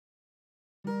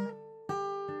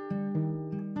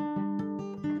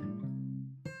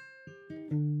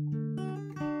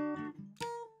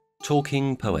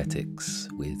Talking Poetics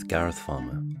with Gareth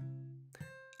Farmer.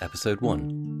 Episode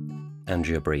 1,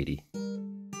 Andrea Brady.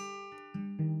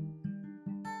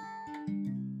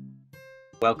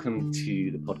 Welcome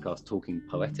to the podcast Talking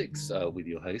Poetics with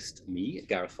your host, me,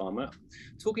 Gareth Farmer.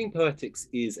 Talking Poetics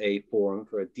is a forum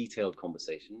for a detailed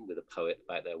conversation with a poet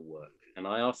about their work. And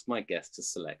I asked my guests to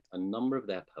select a number of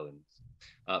their poems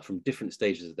from different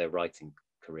stages of their writing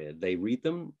career. They read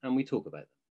them and we talk about them.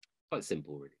 Quite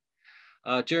simple, really.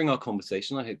 During our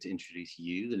conversation, I hope to introduce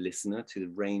you, the listener, to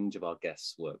the range of our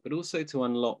guests' work, but also to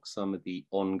unlock some of the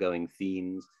ongoing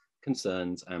themes,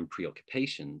 concerns, and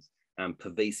preoccupations and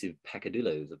pervasive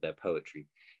peccadillos of their poetry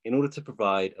in order to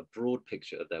provide a broad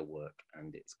picture of their work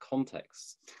and its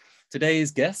contexts.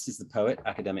 Today's guest is the poet,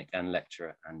 academic, and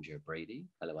lecturer Andrea Brady.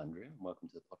 Hello, Andrea, and welcome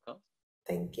to the podcast.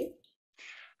 Thank you.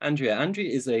 Andrea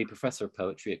is a professor of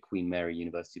poetry at Queen Mary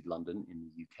University of London in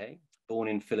the UK. Born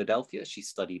in Philadelphia, she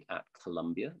studied at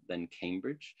Columbia, then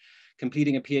Cambridge,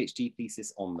 completing a PhD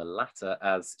thesis on the latter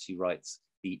as she writes,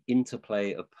 the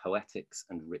interplay of poetics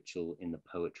and ritual in the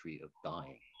poetry of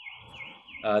dying.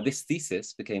 This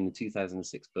thesis became the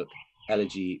 2006 book,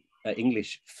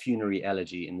 English Funerary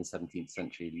Elegy in the 17th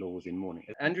Century, Laws in Mourning.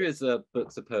 Andrea's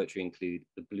books of poetry include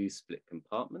The Blue Split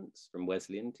Compartments from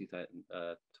Wesleyan,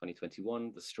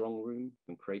 2021, The Strong Room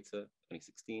from Crater,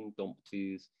 2016,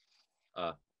 Domptus,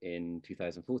 in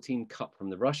 2014, Cut from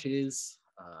the Rushes,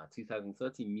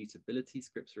 2013, Mutability,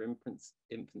 Scripts for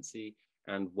Infancy,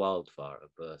 and Wildfire, a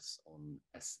verse on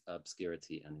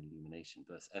obscurity and illumination,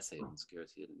 verse essay on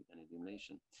obscurity and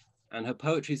illumination. And her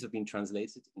poetries have been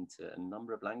translated into a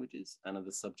number of languages and are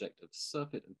the subject of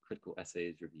circuit of critical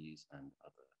essays, reviews, and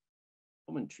other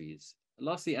commentaries.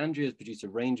 Lastly, Andrea has produced a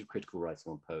range of critical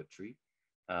writing on poetry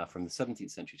from the 17th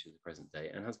century to the present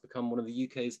day and has become one of the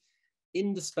UK's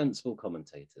indispensable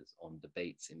commentators on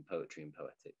debates in poetry and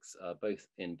poetics, both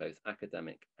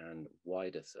academic and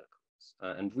wider circles.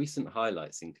 And recent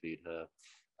highlights include her,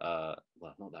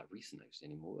 well, not that recent actually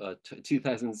anymore,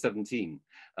 2017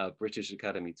 British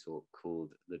Academy talk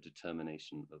called The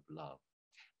Determination of Love,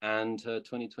 and her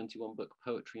 2021 book,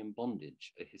 Poetry and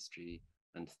Bondage, A History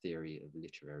and Theory of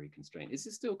Literary Constraint. Is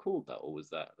it still called that, or was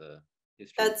that the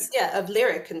history? That's, of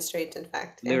lyric constraint, in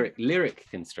fact. Yeah. Lyric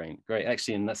constraint, great,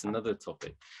 actually, and that's another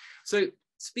topic. So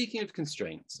speaking of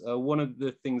constraints, one of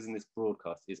the things in this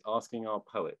broadcast is asking our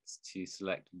poets to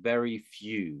select very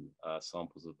few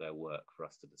samples of their work for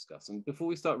us to discuss. And before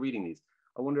we start reading these,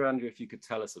 I wonder, Andrea, if you could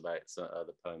tell us about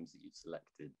the poems that you've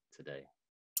selected today.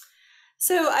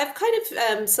 So I've kind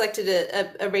of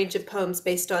selected a range of poems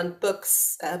based on book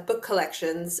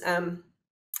collections.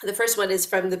 The first one is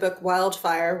from the book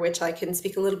Wildfire, which I can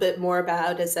speak a little bit more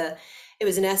about. It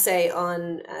was an essay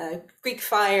on Greek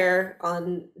fire,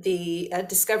 on the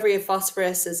discovery of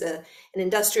phosphorus as an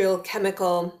industrial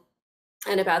chemical,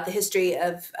 and about the history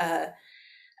of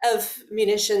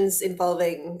munitions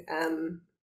involving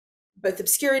both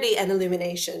obscurity and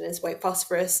illumination, as white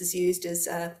phosphorus is used as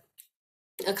a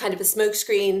kind of a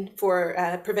smokescreen for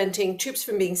preventing troops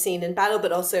from being seen in battle,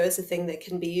 but also as a thing that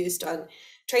can be used on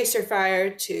tracer fire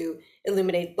to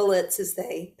illuminate bullets as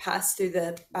they pass through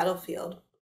the battlefield.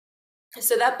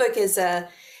 So that book is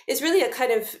really a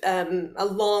kind of a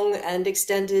long and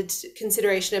extended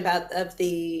consideration of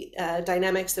the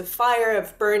dynamics of fire,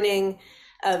 of burning,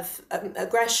 of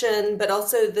aggression, but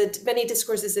also the many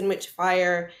discourses in which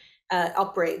fire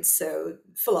operates. So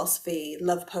philosophy,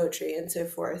 love poetry, and so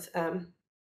forth. And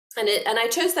I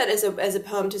chose that as a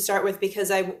poem to start with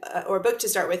or a book to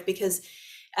start with because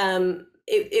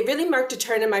it really marked a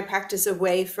turn in my practice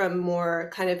away from more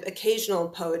kind of occasional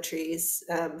poetries,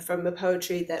 from a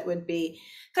poetry that would be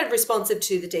kind of responsive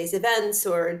to the day's events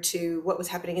or to what was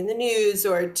happening in the news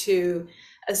or to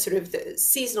a sort of the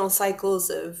seasonal cycles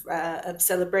of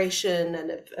celebration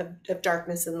and of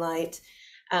darkness and light,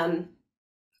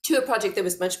 to a project that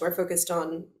was much more focused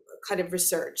on kind of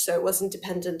research. So it wasn't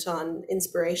dependent on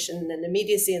inspiration and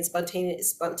immediacy and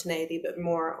spontaneity, but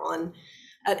more on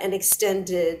an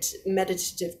extended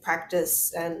meditative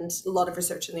practice and a lot of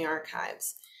research in the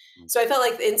archives. So I felt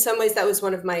like in some ways that was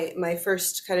one of my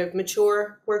first kind of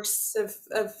mature works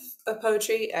of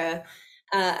poetry.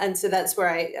 And so that's where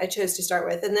I chose to start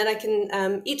with. And then I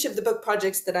can, each of the book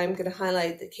projects that I'm going to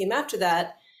highlight that came after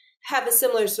that have a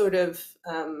similar sort of,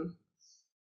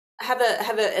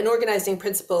 have an organizing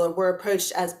principle, or were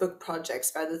approached as book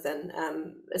projects rather than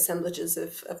assemblages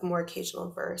of more occasional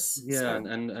verse. Yeah, so.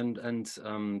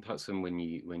 and perhaps when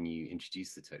you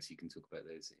introduce the text, you can talk about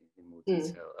those in more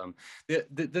detail.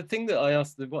 The thing that I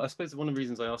asked, I suppose one of the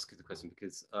reasons I asked you the question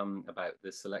because about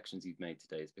the selections you've made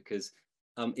today is because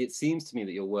it seems to me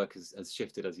that your work has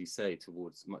shifted, as you say,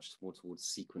 towards much more towards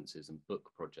sequences and book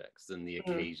projects than the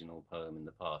occasional poem in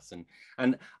the past.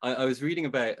 And I was reading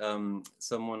about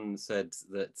someone said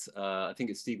that I think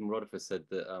it's Stephen Roddifer said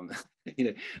that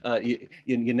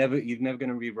you're never going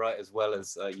to rewrite as well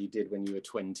as you did when you were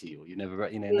 20, or you never,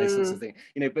 and those sorts of things,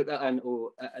 But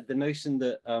the notion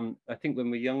that I think when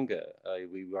we're younger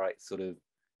we write sort of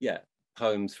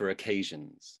poems for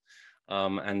occasions.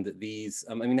 And these,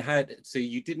 so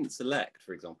you didn't select,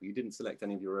 for example, you didn't select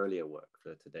any of your earlier work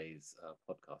for today's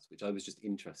podcast, which I was just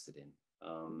interested in.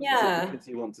 Is it because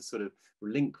you want to sort of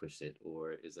relinquish it,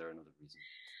 or is there another reason?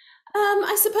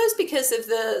 I suppose because of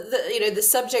the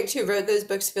subject who wrote those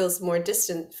books feels more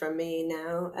distant from me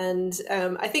now, and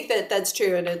I think that that's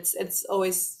true, and it's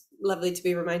always lovely to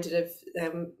be reminded of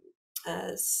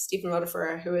Stephen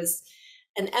Roddifer, who is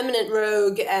an eminent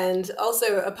rogue and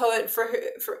also a poet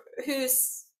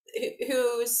who's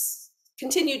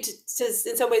continued to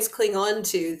in some ways cling on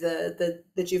to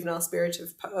the juvenile spirit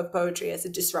of poetry as a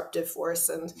disruptive force,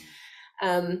 and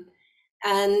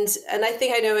I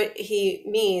think I know what he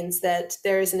means, that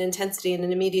there is an intensity and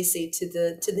an immediacy to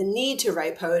the need to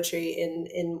write poetry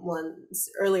in one's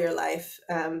earlier life,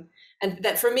 and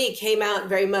that for me came out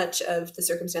very much of the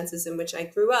circumstances in which I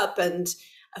grew up, and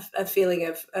a feeling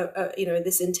of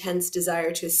this intense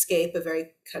desire to escape a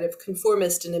very kind of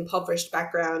conformist and impoverished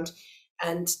background,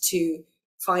 and to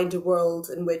find a world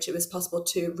in which it was possible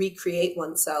to recreate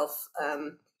oneself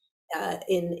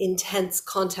in intense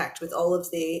contact with all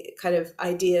of the kind of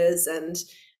ideas and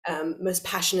most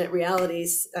passionate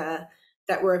realities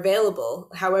that were available,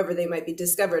 however they might be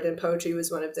discovered, and poetry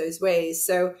was one of those ways.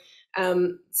 So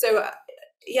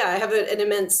I have an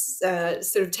immense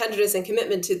sort of tenderness and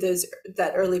commitment to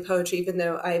that early poetry, even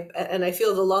though I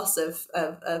feel the loss of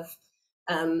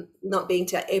not being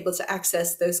able to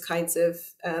access those kinds of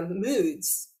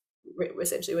moods,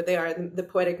 essentially what they are, the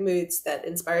poetic moods that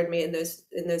inspired me in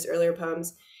those earlier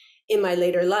poems in my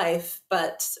later life.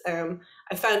 But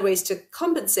I found ways to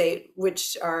compensate,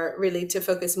 which are really to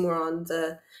focus more on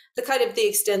the kind of the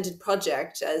extended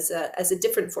project as a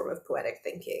different form of poetic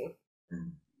thinking.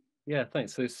 Yeah,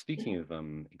 thanks. So speaking of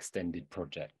extended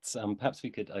projects, perhaps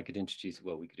I could introduce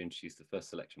the first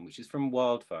selection, which is from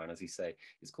Wildfire, and as you say,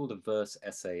 it's called A Verse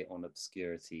Essay on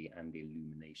Obscurity and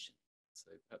Illumination.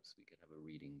 So perhaps we could have a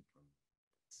reading from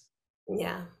this.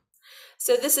 Yeah.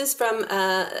 So this is from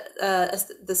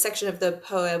the section of the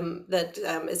poem that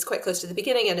is quite close to the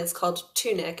beginning, and it's called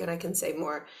Tunic, and I can say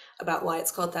more about why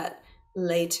it's called that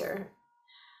later.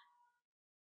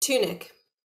 Tunic.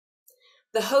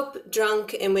 The hope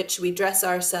drunk in which we dress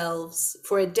ourselves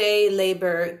for a day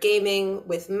labor gaming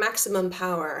with maximum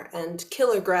power and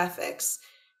killer graphics,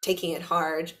 taking it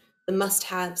hard, the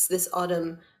must-haves this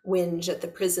autumn whinge at the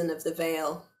prison of the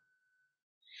veil.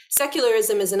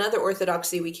 Secularism is another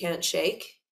orthodoxy we can't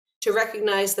shake. To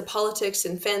recognize the politics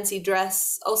in fancy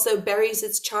dress also buries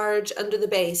its charge under the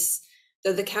base,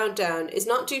 though the countdown is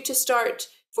not due to start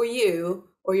for you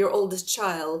or your oldest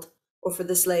child, or for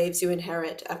the slaves you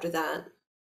inherit after that.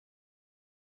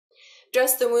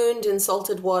 Dress the wound in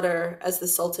salted water as the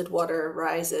salted water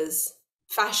rises.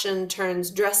 Fashion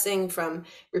turns dressing from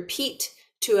repeat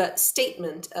to a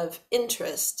statement of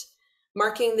interest,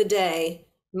 marking the day,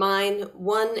 mine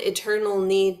one eternal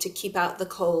need to keep out the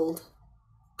cold.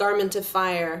 Garment of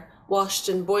fire, washed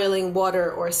in boiling water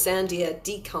or sandia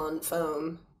decon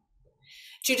foam.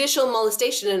 Judicial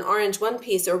molestation in orange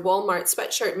one-piece or Walmart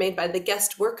sweatshirt made by the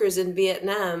guest workers in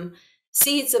Vietnam.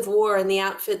 Seeds of war in the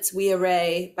outfits we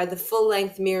array by the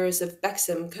full-length mirrors of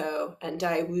Bexham Co. and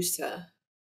Daewoosa.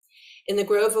 In the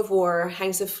grove of war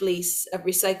hangs a fleece of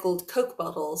recycled Coke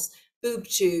bottles, boob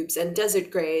tubes, and desert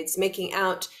grades, making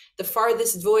out the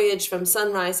farthest voyage from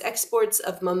sunrise exports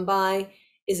of Mumbai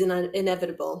is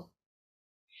inevitable.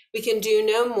 We can do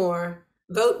no more,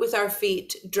 vote with our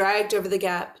feet dragged over the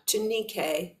gap to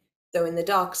Nikkei, though in the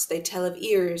docks they tell of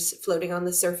ears floating on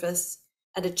the surface,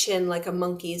 and a chin like a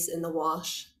monkey's in the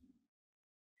wash.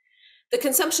 The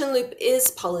consumption loop is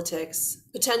politics,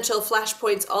 potential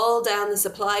flashpoints all down the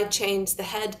supply chains. The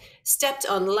head stepped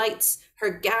on lights,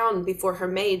 her gown before her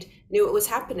maid knew what was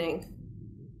happening.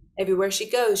 Everywhere she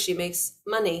goes, she makes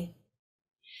money.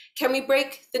 Can we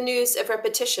break the news of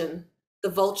repetition? The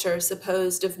vulture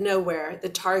supposed of nowhere, the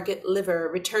target liver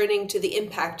returning to the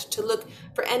impact to look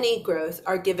for any growth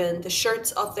are given, the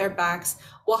shirts off their backs,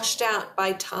 washed out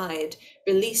by tide,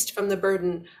 released from the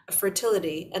burden of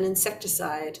fertility and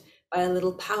insecticide by a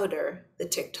little powder, the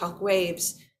tick-tock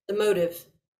waves, the motive,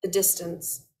 the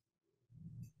distance.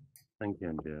 Thank you,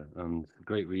 Andrea.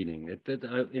 Great reading.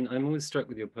 I'm always struck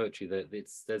with your poetry that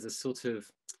there's a sort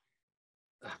of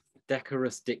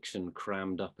decorous diction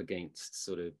crammed up against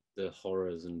sort of the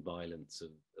horrors and violence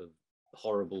of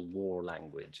horrible war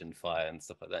language and fire and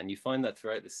stuff like that. And you find that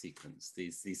throughout the sequence,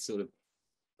 these sort of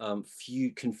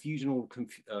fusion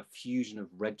of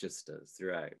registers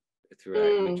throughout,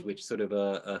 Mm. which sort of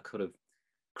are kind of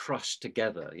crushed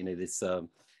together. You know, this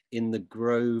in the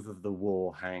grove of the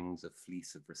war hangs a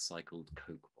fleece of recycled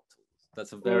Coke bottles.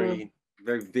 That's a Mm.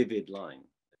 very vivid line,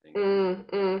 I think. Mm,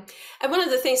 mm. And one of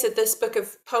the things that this book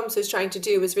of poems was trying to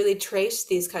do was really trace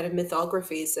these kind of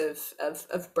mythographies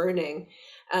of burning.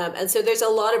 And so there's a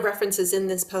lot of references in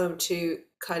this poem to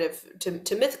kind of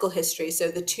to mythical history.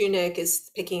 So the tunic is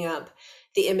picking up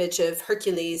the image of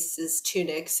Hercules'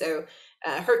 tunic. So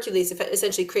Hercules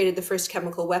essentially created the first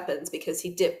chemical weapons because he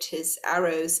dipped his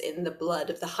arrows in the blood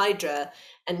of the Hydra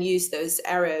and used those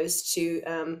arrows to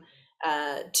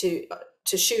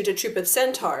shoot a troop of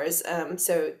centaurs.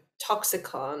 So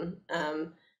toxicon,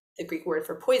 the Greek word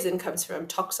for poison, comes from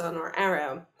toxon or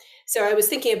arrow. So I was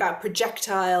thinking about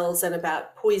projectiles and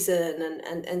about poison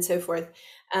and so forth.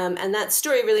 And that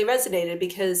story really resonated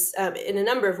because in a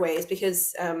number of ways,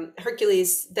 because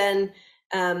Hercules then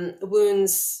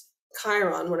wounds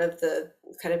Chiron, one of the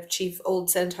kind of chief old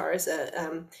centaurs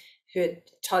who had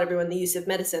taught everyone the use of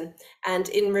medicine. And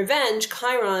in revenge,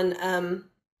 Chiron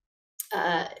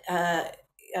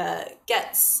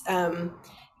gets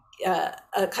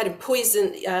a kind of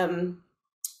poison.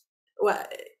 Well,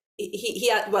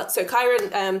 so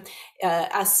Chiron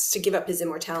asks to give up his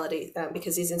immortality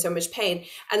because he's in so much pain.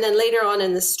 And then later on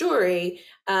in the story,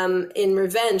 in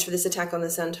revenge for this attack on the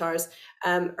centaurs,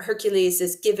 Hercules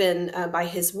is given by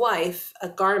his wife a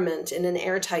garment in an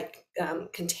airtight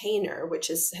container, which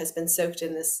has been soaked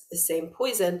in this same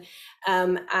poison.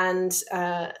 And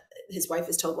his wife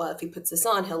is told, well, if he puts this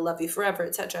on, he'll love you forever,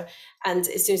 etc. And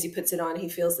as soon as he puts it on, he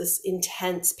feels this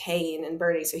intense pain and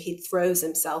burning. So he throws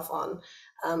himself on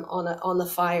the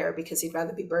fire because he'd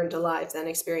rather be burned alive than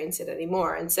experience it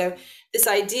anymore. And so this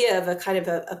idea of a kind of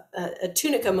a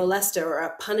tunica molesta, or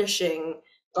a punishing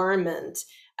garment,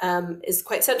 is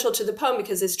quite central to the poem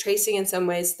because it's tracing in some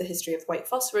ways the history of white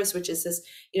phosphorus, which is this,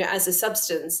 as a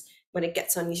substance, when it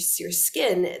gets on your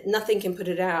skin, nothing can put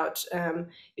it out. You're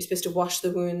supposed to wash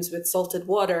the wounds with salted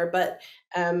water, but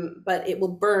it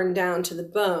will burn down to the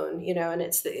bone, and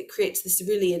it creates this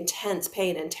really intense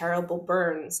pain and terrible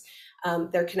burns.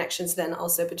 There are connections then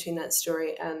also between that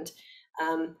story and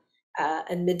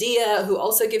Medea, who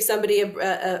also gives somebody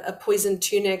a poisoned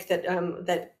tunic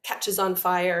that catches on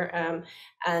fire,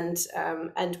 and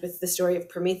with the story of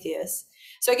Prometheus.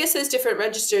 So I guess those different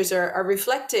registers are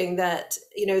reflecting that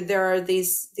there are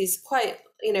these quite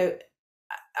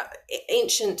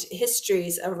ancient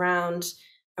histories around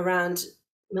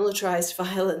militarized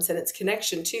violence and its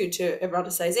connection to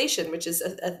eroticization, which is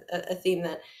a theme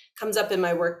that comes up in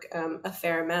my work a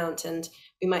fair amount, and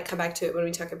we might come back to it when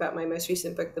we talk about my most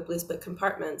recent book, The Blue Split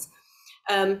Compartments.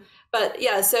 But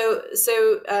yeah, so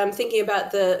thinking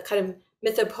about the kind of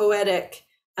mythopoetic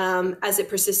as it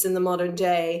persists in the modern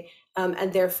day,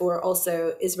 and therefore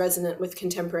also is resonant with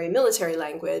contemporary military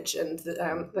language and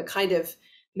the kind of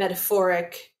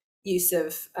metaphoric use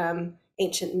of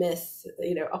ancient myth,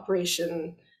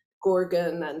 Operation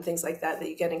Gorgon and things like that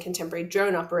you get in contemporary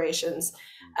drone operations,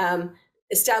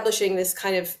 establishing this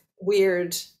kind of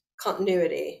weird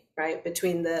continuity, right,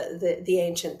 between the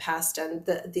ancient past and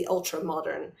the ultra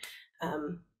modern.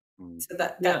 So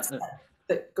that's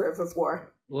the grove of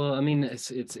war. Well, I mean,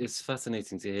 it's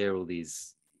fascinating to hear all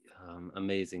these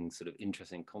amazing sort of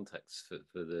interesting contexts for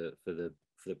the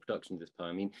production of this poem.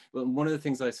 I mean, well, one of the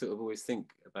things I sort of always think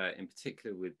about in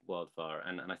particular with Wildfire,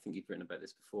 and I think you've written about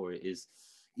this before, is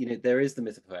there is the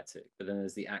mythopoetic, but then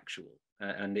there's the actual,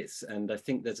 and I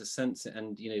think there's a sense,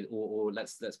 and or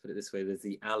let's put it this way: there's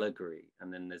the allegory,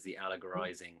 and then there's the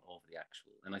allegorizing of the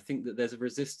actual. And I think that there's a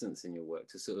resistance in your work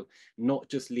to sort of not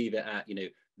just leave it at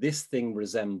this thing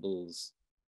resembles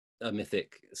a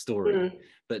mythic story,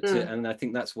 but and I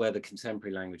think that's where the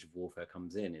contemporary language of warfare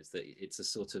comes in, is that it's a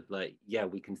sort of like, yeah,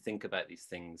 we can think about these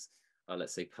things,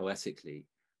 let's say poetically,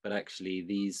 but actually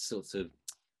these sorts of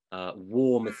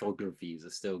war mythographies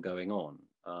are still going on,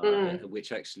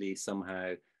 which actually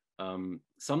somehow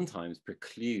sometimes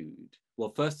preclude,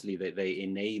 well, firstly, they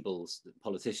enable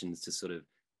politicians to sort of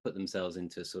put themselves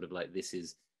into sort of like, this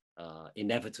is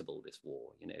inevitable, this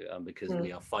war, because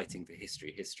we are fighting for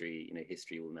history. History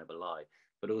will never lie.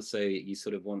 But also,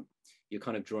 you're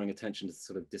kind of drawing attention to the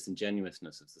sort of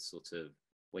disingenuousness of the sort of,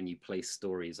 when you place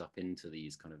stories up into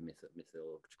these kind of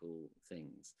mythological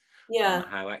things,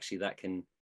 how actually that can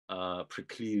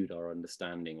preclude our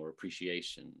understanding or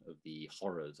appreciation of the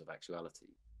horrors of actuality.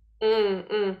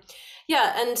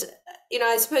 Yeah, and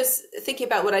I suppose thinking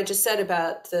about what I just said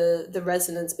about the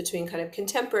resonance between kind of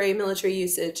contemporary military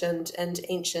usage and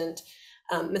ancient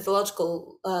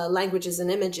mythological languages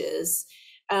and images,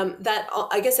 that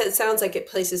I guess it sounds like it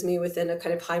places me within a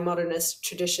kind of high modernist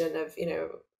tradition of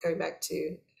going back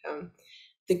to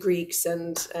the Greeks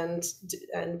and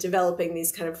developing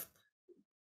these kind of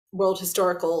world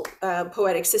historical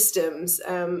poetic systems,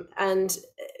 and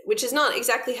which is not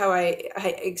exactly how I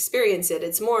experience it.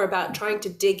 It's more about trying to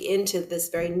dig into this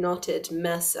very knotted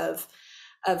mess of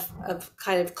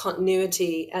kind of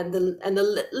continuity and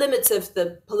the limits of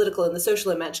the political and the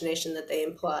social imagination that they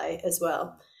imply as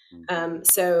well.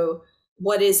 So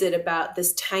what is it about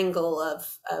this tangle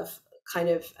of kind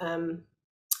of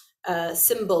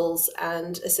symbols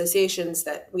and associations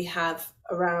that we have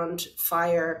around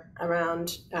fire,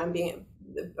 around being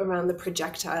around the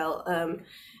projectile,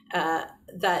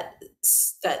 that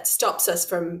stops us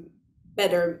from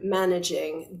better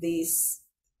managing these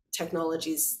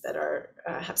technologies that are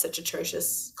have such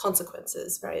atrocious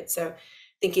consequences, right? So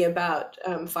thinking about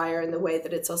fire in the way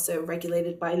that it's also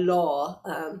regulated by law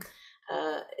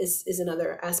is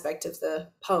another aspect of the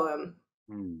poem.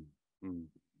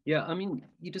 Yeah, I mean,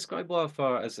 you describe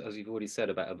wildfire as you've already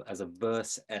said about as a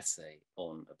verse essay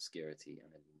on obscurity and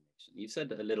illumination. You've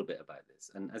said a little bit about this,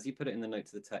 and as you put it in the note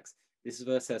to the text, this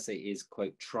verse essay is,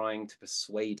 quote, trying to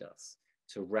persuade us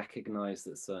to recognize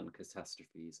that certain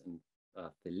catastrophes and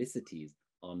felicities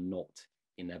are not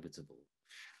inevitable.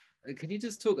 Could you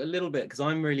just talk a little bit, because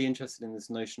I'm really interested in this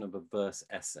notion of a verse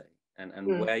essay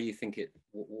and where you think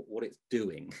what it's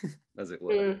doing, as it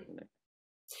were.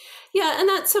 Yeah, and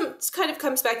that kind of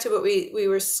comes back to what we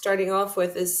were starting off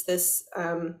with, is this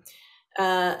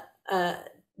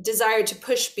desire to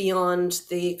push beyond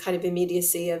the kind of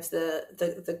immediacy of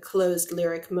the closed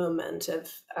lyric moment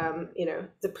of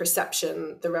the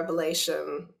perception, the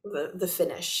revelation, the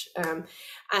finish,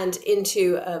 and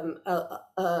into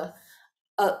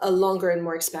a longer and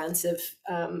more expansive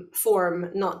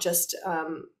form, not just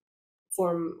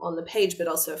form on the page, but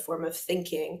also a form of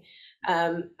thinking,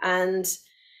 and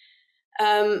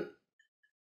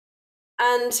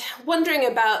wondering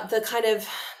about the kind of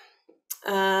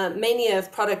mania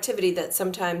of productivity that's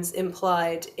sometimes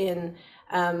implied in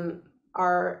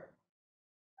our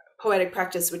poetic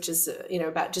practice, which is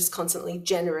about just constantly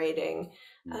generating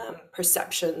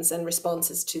perceptions and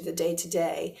responses to the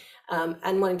day-to-day,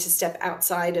 and wanting to step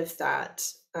outside of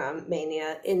that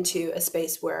mania into a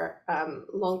space where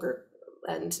longer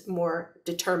and more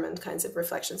determined kinds of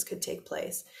reflections could take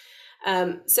place.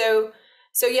 So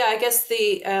yeah, I guess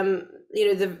the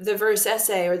verse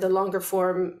essay, or the longer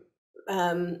form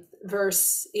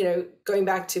verse, going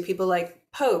back to people like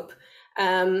Pope,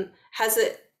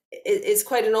 is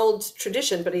quite an old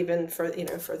tradition, but even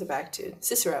further back to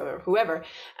Cicero or whoever,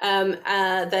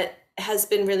 that has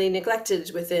been really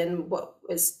neglected within what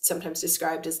is sometimes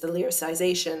described as the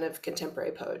lyricization of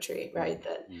contemporary poetry, right?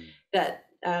 That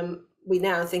we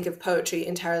now think of poetry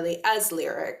entirely as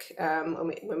lyric.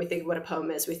 When we think of what a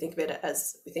poem is, we think of it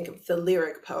as, we think of the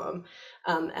lyric poem,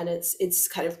 and its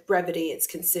kind of brevity, its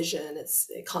concision, its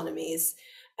economies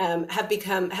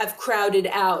have crowded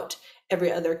out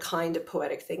every other kind of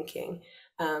poetic thinking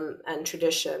and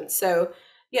tradition. So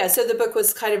yeah, so the book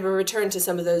was kind of a return to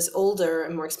some of those older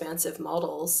and more expansive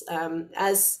models, and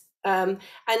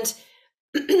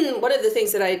one of the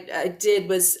things that I did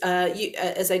was,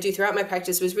 as I do throughout my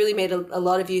practice, was really made a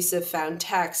lot of use of found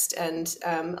text and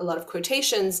a lot of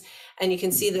quotations, and you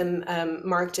can see them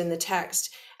marked in the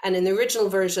text. And in the original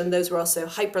version, those were also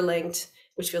hyperlinked,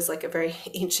 which feels like a very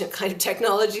ancient kind of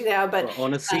technology now. But well,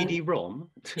 on a CD-ROM.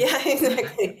 Yeah,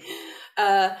 exactly.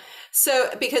 So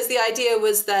because the idea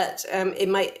was that it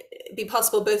might be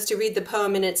possible both to read the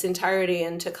poem in its entirety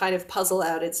and to kind of puzzle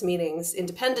out its meanings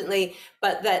independently,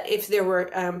 but that if there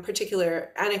were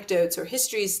particular anecdotes or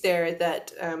histories there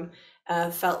that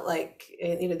felt like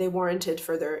they warranted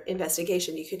further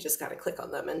investigation, you could just kind of click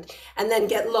on them and then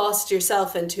get lost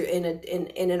yourself in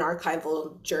an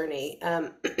archival journey.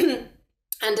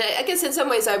 And I guess in some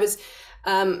ways I was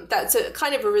that's a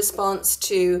kind of a response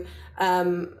to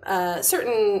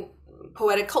certain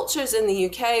poetic cultures in the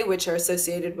UK, which are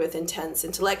associated with intense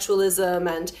intellectualism,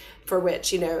 and for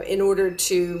which, in order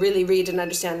to really read and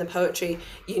understand the poetry,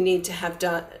 you need to have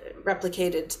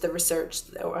replicated the research,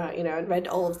 and read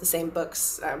all of the same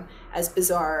books, as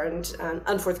bizarre and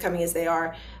unforthcoming as they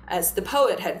are, as the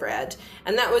poet had read.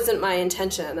 And that wasn't my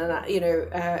intention. And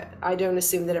I don't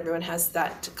assume that everyone has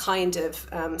that kind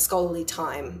of scholarly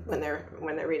time when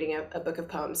they're reading a book of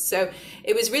poems. So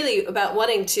it was really about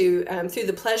wanting to, through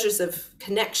the pleasures of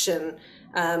connection,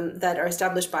 that are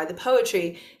established by the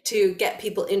poetry to get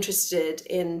people interested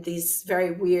in these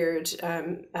very weird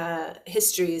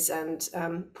histories and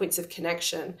points of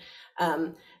connection.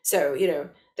 So, you know,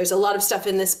 there's a lot of stuff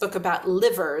in this book about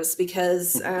livers,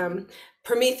 because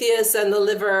Prometheus and the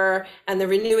liver and the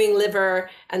renewing liver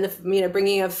and the, you know,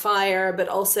 bringing of fire, but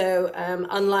also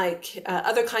unlike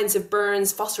other kinds of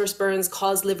burns, phosphorus burns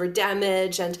cause liver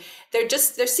damage, and there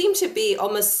seem to be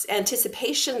almost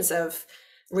anticipations of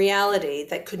reality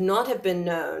that could not have been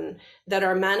known that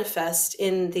are manifest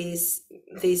in these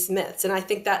myths. And I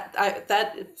think that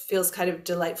that feels kind of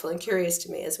delightful and curious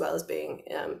to me, as well as being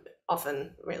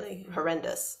often really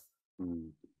horrendous.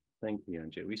 Thank you,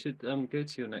 Andrea. We should go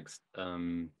to your next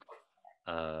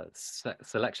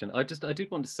selection. I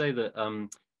did want to say that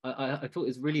I thought it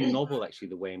was really novel, actually,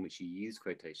 the way in which you use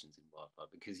quotations in Wildfire,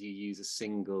 because you use a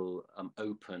single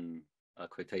open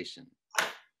quotation.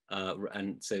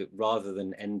 And so rather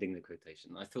than ending the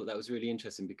quotation, I thought that was really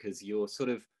interesting, because you're sort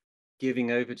of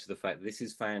giving over to the fact that this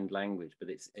is found language, but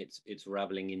it's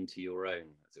raveling into your own,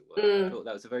 as it were. I thought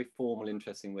that was a very formal,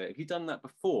 interesting way. Have you done that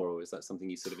before, or is that something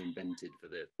you sort of invented for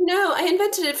this? No, I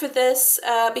invented it for this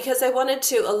because I wanted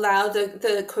to allow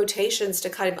the quotations to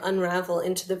kind of unravel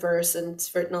into the verse, and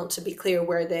for it not to be clear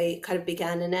where they kind of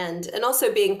began and end, and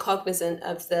also being cognizant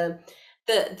of the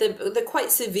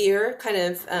quite severe kind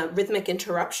of rhythmic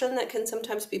interruption that can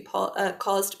sometimes be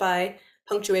caused by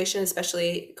punctuation,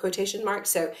 especially quotation marks.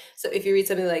 So if you read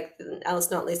something like Alice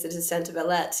Notley's The Descent of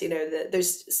Alet, you know,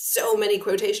 there's so many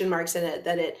quotation marks in it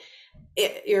that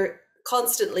you're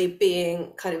constantly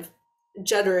being kind of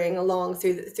juddering along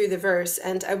through the verse,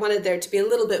 and I wanted there to be a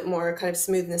little bit more kind of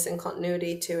smoothness and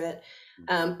continuity to it.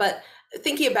 But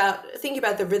thinking about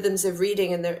the rhythms of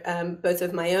reading, and the both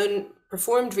of my own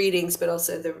performed readings, but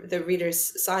also the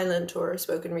reader's silent or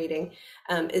spoken reading,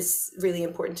 is really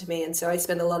important to me. And so I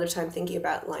spend a lot of time thinking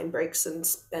about line breaks and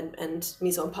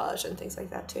mise en page and things like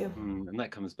that too. And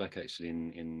that comes back actually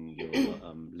in your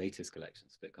latest collection,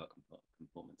 Split Card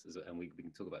Conformance, and we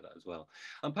can talk about that as well.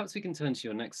 Perhaps we can turn to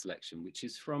your next selection, which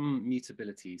is from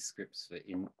Mutability Scripts for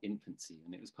Infancy,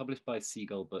 and it was published by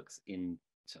Seagull Books in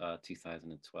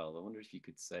 2012. I wonder if you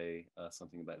could say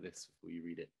something about this before you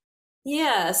read it.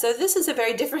 Yeah, so this is a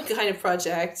very different kind of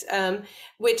project,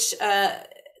 which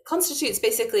constitutes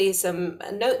basically some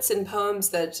notes and poems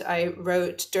that I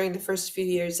wrote during the first few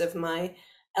years of my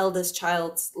eldest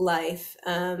child's life.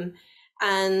 And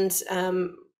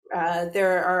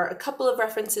there are a couple of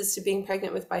references to being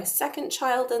pregnant with my second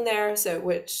child in there, so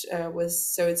it's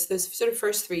those sort of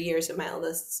first 3 years of my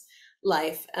eldest's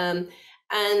life. And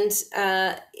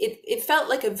it felt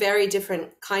like a very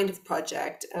different kind of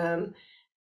project.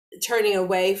 Turning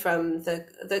away from the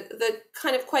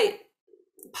kind of quite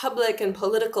public and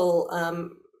political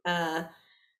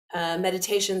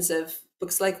meditations of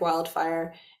books like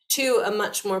Wildfire to a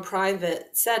much more private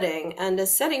setting, and a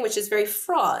setting which is very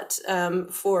fraught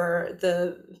for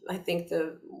the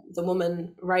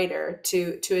woman writer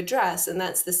to address, and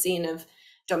that's the scene of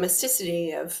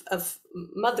domesticity, of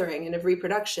mothering and of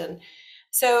reproduction.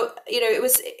 So, you know, it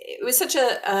was such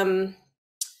a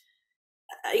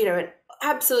an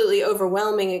absolutely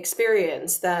overwhelming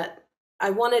experience that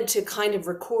I wanted to kind of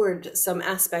record some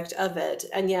aspect of it,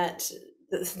 and yet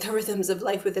the rhythms of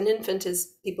life with an infant,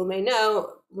 as people may know,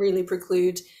 really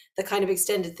preclude the kind of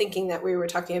extended thinking that we were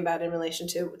talking about in relation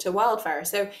to Wildfire.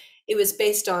 So it was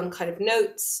based on kind of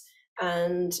notes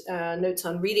and notes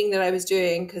on reading that I was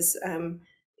doing, because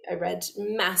I read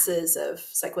masses of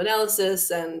psychoanalysis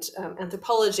and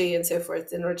anthropology and so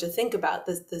forth in order to think about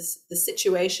the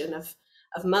situation of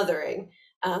mothering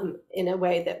in a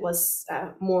way that was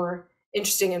more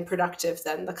interesting and productive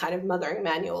than the kind of mothering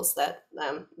manuals that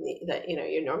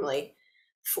you normally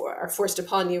are forced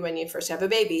upon you when you first have a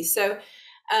baby. So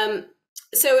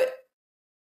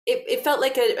it felt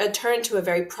like a turn to a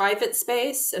very private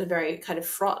space and a very kind of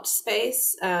fraught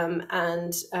space,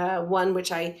 and one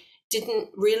which I didn't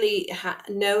really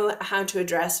know how to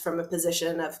address from a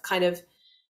position of kind of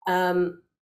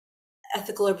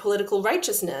ethical or political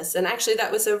righteousness. And actually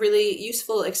that was a really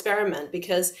useful experiment,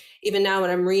 because even now when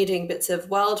I'm reading bits of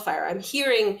Wildfire, I'm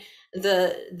hearing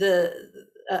a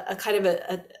kind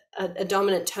of a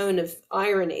dominant tone of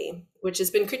irony, which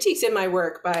has been critiqued in my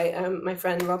work by my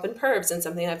friend Robin Purves, and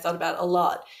something I've thought about a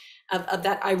lot, of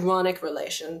that ironic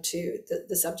relation to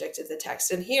the subject of the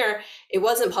text. And here it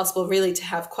wasn't possible really to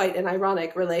have quite an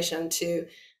ironic relation to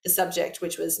the subject,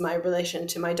 which was my relation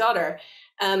to my daughter.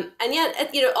 And yet,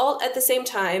 all at the same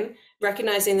time,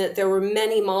 recognizing that there were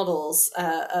many models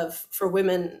of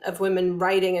women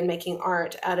writing and making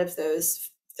art out of those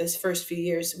first few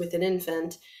years with an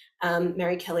infant,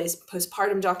 Mary Kelly's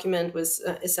postpartum document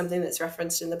is something that's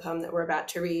referenced in the poem that we're about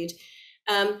to read.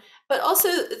 But also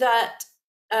that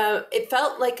it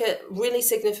felt like a really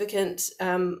significant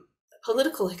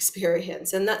political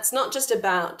experience. And that's not just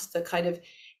about the kind of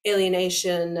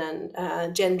alienation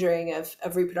and gendering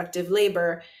of reproductive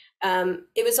labor.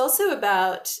 It was also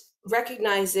about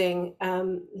recognizing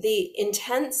the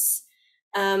intense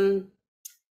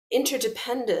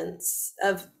interdependence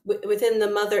within the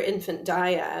mother-infant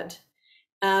dyad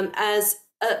as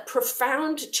a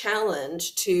profound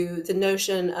challenge to the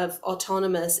notion of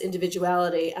autonomous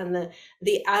individuality and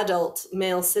the adult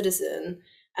male citizen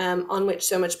on which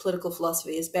so much political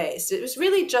philosophy is based. It was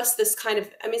really just this kind of,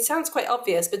 I mean, it sounds quite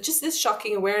obvious, but just this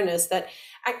shocking awareness that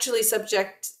actually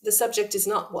the subject is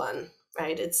not one,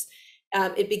 right?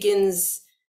 It begins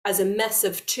as a mess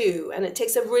of two, and it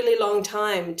takes a really long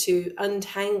time to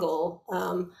untangle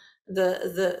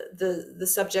the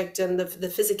subject and the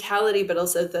physicality, but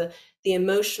also the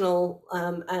emotional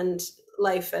and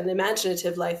life and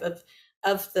imaginative life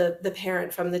of the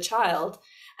parent from the child.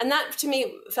 And that to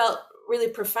me felt really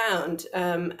profound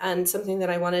and something that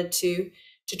I wanted to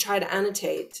try to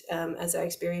annotate as I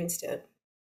experienced it.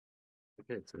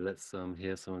 Okay, so let's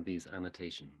hear some of these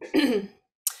annotations.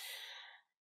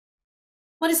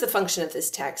 What is the function of this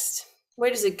text?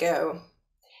 Where does it go?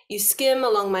 You skim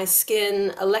along my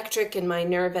skin, electric in my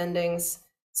nerve endings.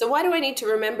 So why do I need to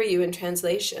remember you in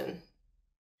translation?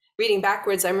 Reading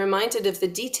backwards, I'm reminded of the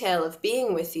detail of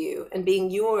being with you and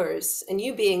being yours, and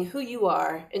you being who you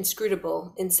are,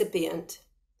 inscrutable, incipient.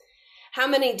 How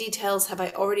many details have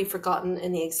I already forgotten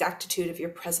in the exactitude of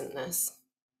your presentness?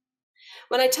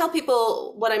 When I tell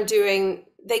people what I'm doing,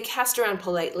 they cast around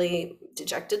politely,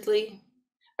 dejectedly,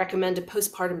 recommend a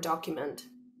postpartum document.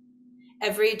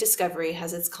 Every discovery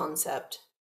has its concept.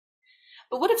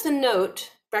 But what if the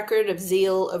note, record of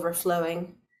zeal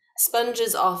overflowing,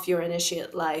 sponges off your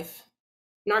initiate life?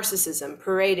 Narcissism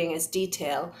parading as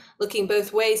detail, looking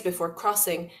both ways before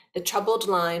crossing the troubled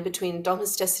line between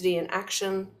domesticity and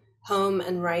action, home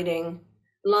and writing,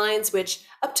 lines which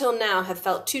up till now have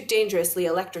felt too dangerously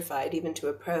electrified even to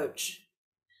approach.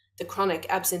 The chronic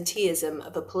absenteeism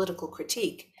of a political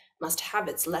critique must have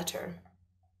its letter.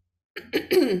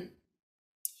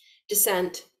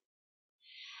 Descent.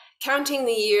 Counting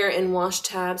the year in wash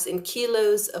tabs in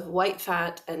kilos of white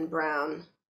fat and brown,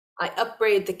 I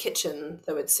upbraid the kitchen,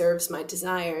 though it serves my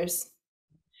desires.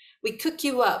 We cook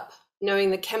you up, knowing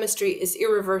the chemistry is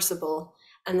irreversible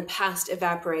and the past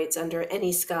evaporates under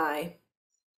any sky,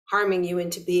 harming you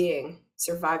into being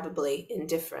survivably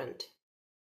indifferent.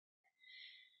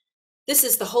 This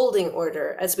is the holding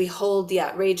order as we hold the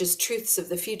outrageous truths of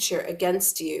the future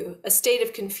against you, a state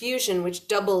of confusion which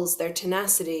doubles their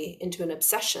tenacity into an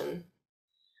obsession.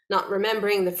 Not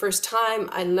remembering the first time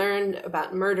I learned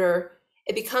about murder,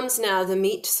 it becomes now the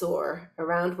meat sore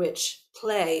around which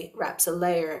play wraps a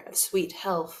layer of sweet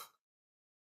health.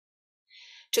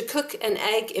 To cook an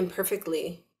egg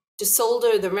imperfectly, to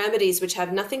solder the remedies which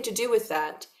have nothing to do with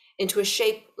that into a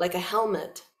shape like a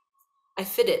helmet, I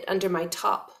fit it under my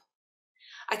top.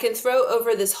 I can throw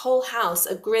over this whole house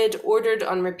a grid ordered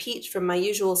on repeat from my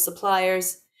usual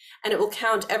suppliers, and it will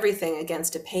count everything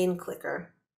against a pain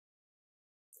clicker.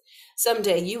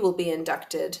 Someday you will be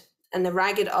inducted, and the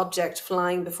ragged object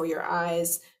flying before your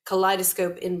eyes,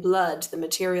 kaleidoscope in blood the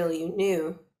material you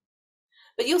knew.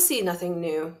 But you'll see nothing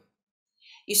new.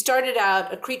 You started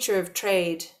out a creature of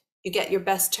trade. You get your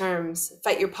best terms,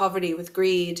 fight your poverty with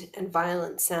greed and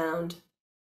violent sound.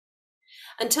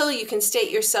 Until you can state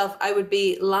yourself, I would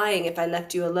be lying if I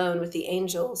left you alone with the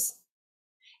angels.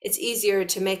 It's easier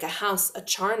to make a house a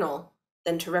charnel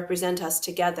than to represent us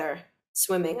together,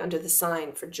 swimming under the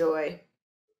sign for joy.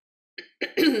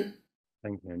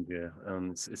 Thank you, Andrea.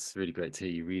 It's really great to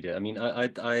hear you read it. I mean, I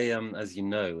as you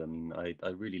know, I mean, I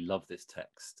really love this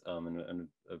text, and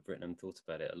I've written and thought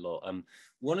about it a lot.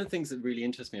 One of the things that really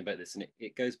interests me about this, and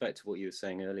it goes back to what you were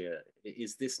saying earlier,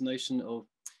 is this notion of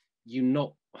you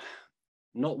not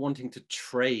wanting to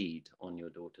trade on your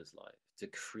daughter's life, to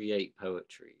create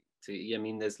poetry. I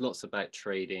mean, there's lots about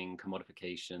trading,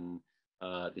 commodification,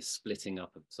 this splitting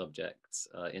up of subjects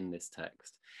in this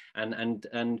text, and I'm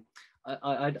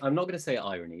not going to say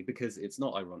irony because it's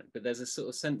not ironic, but there's a sort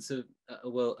of sense of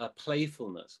a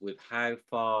playfulness with how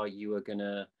far you are going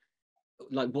to,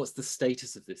 like, what's the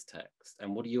status of this text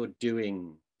and what are you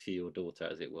doing to your daughter,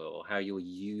 as it were, or how you're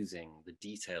using the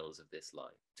details of this life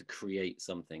to create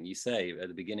something. You say at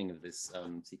the beginning of this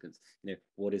sequence, you know,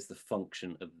 what is the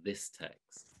function of this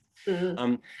text?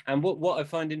 Mm-hmm. And what I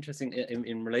find interesting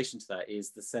in relation to that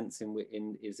is the sense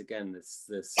is again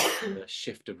this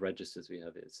shift of registers we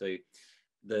have here. So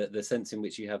the sense in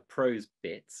which you have prose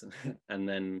bits and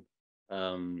then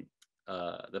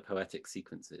the poetic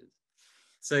sequences.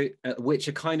 So which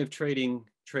are kind of trading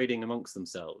amongst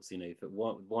themselves, you know.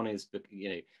 One is,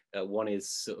 you know, one is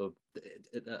sort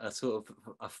of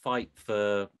a fight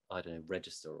for, I don't know,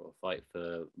 register, or fight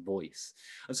for voice.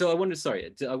 And so I wonder,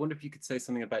 sorry, I wonder if you could say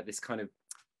something about this kind of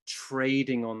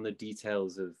trading on the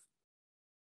details of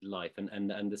life,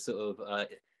 and the sort of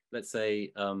let's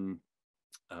say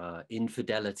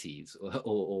infidelities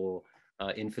or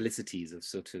infelicities of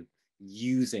sort of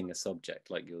using a subject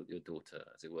like your daughter,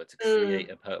 as it were, to create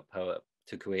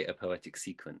to create a poetic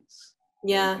sequence.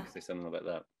 Yeah. You could say something about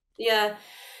that. Yeah.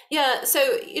 Yeah. So,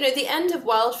 you know, the end of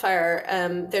Wildfire,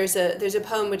 there's a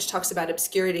poem which talks about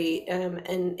obscurity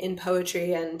in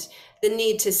poetry, and the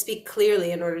need to speak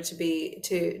clearly in order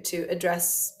to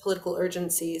address political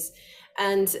urgencies,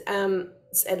 and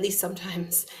at least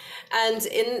sometimes. And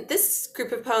in this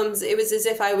group of poems, it was as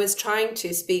if I was trying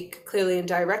to speak clearly and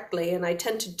directly, and I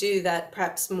tend to do that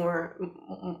perhaps more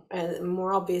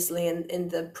obviously in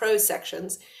the prose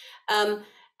sections.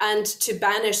 And to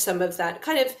banish some of that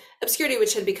kind of obscurity,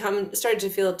 which had started to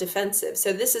feel defensive.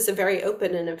 So this is a very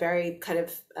open and a very kind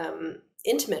of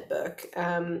intimate book,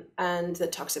 and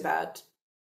that talks about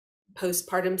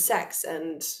postpartum sex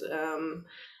and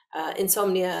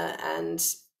insomnia and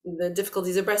the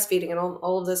difficulties of breastfeeding and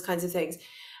all of those kinds of things.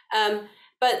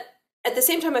 But at the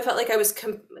same time, I felt like I was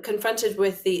confronted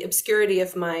with the obscurity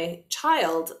of my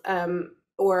child,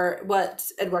 or what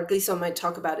Edouard Glissant might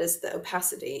talk about as the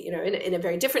opacity, you know, in a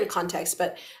very different context,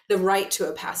 but the right to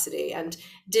opacity. And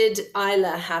did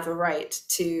Isla have a right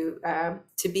to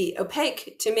be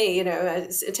opaque to me, you know,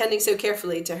 attending so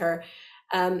carefully to her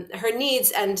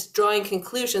needs and drawing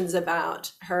conclusions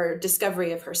about her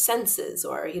discovery of her senses,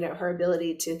 or, you know, her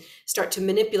ability to start to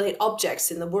manipulate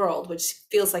objects in the world, which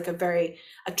feels like a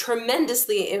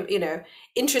tremendously, you know,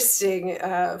 interesting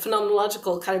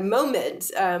phenomenological kind of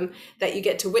moment that you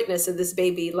get to witness of this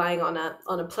baby lying on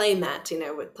a play mat, you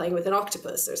know, playing with an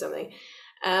octopus or something.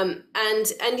 And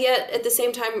yet at the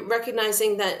same time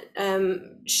recognizing that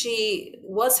she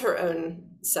was her own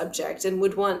subject and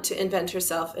would want to invent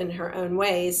herself in her own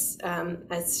ways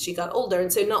as she got older,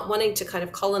 and so not wanting to kind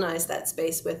of colonize that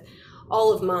space with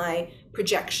all of my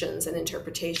projections and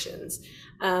interpretations,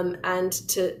 and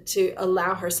to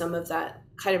allow her some of that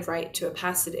kind of right to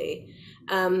opacity.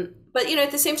 But, you know, at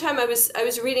the same time, I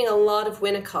was reading a lot of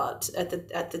Winnicott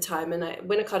at the time, and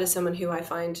Winnicott is someone who I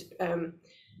find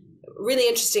really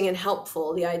interesting and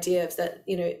helpful. The idea of that,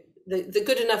 you know, the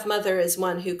good enough mother is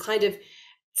one who kind of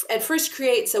at first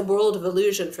creates a world of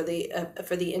illusion for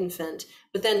the infant,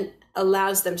 but then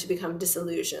allows them to become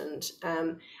disillusioned,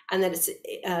 and that it's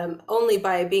only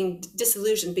by being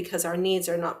disillusioned because our needs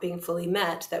are not being fully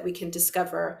met that we can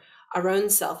discover our own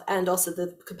self and also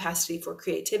the capacity for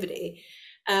creativity.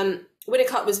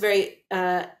 Winnicott was very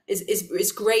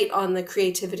is great on the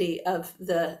creativity of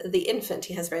the infant.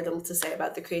 He has very little to say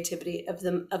about the creativity of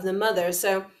the mother.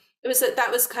 So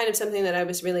that was kind of something that I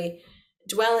was really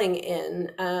dwelling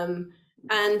in,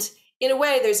 and in a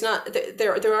way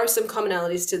there are some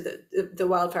commonalities to the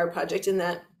Wildfire Project, in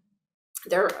that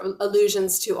there are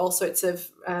allusions to all sorts of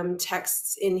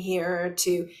texts in here,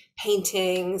 to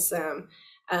paintings,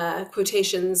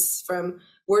 quotations from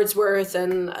Wordsworth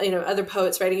and, you know, other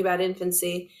poets writing about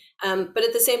infancy, but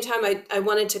at the same time I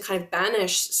wanted to kind of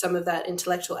banish some of that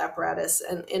intellectual apparatus,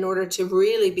 and in order to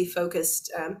really be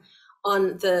focused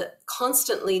on the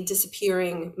constantly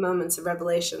disappearing moments of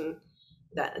revelation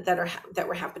that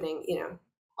were happening, you know,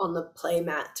 on the play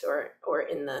mat or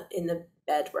in the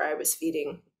bed where I was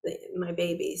feeding my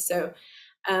baby. So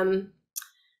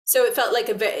so it felt like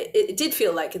it did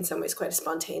feel like in some ways quite a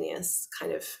spontaneous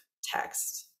kind of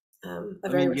text, a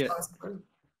very responsive one.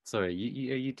 Sorry,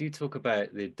 you do talk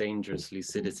about the dangerous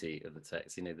lucidity of the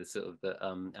text, you know, the sort of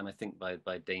and I think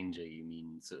by danger you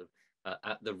mean sort of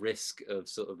at the risk of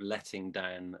sort of letting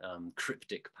down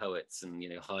cryptic poets and, you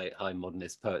know, high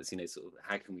modernist poets, you know, sort of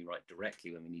how can we write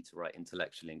directly when we need to write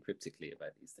intellectually and cryptically about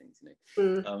these things, you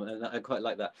know. And I quite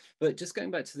like that. But just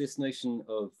going back to this notion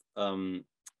of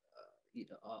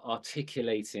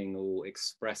articulating or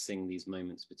expressing these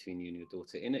moments between you and your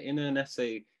daughter in an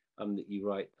essay that you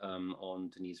write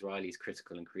on Denise Riley's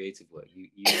critical and creative work,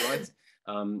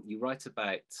 you write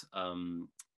about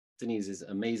Denise's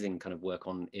amazing kind of work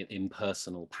on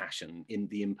impersonal passion, in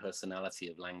the impersonality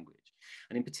of language.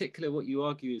 And in particular, what you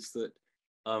argue is that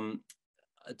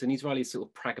Denise Riley's sort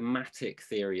of pragmatic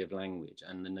theory of language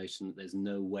and the notion that there's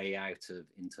no way out of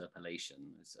interpolation,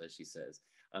 as she says,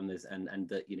 and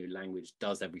that, you know, language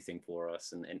does everything for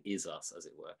us and is us, as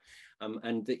it were,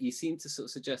 and that you seem to sort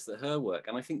of suggest that her work,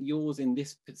 and I think yours in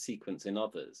this sequence, in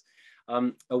others,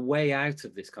 a way out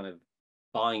of this kind of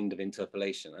bind of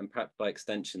interpolation, and perhaps by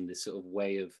extension this sort of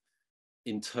way of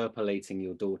interpolating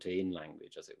your daughter in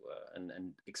language, as it were,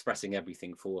 and expressing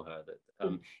everything for her,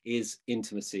 that is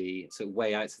intimacy, so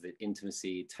way out of it,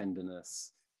 intimacy,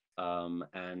 tenderness,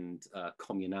 and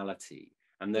communality,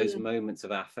 and those moments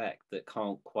of affect that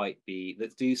can't quite be,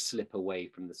 that do slip away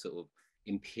from the sort of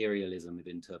imperialism of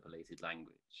interpolated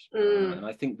language. And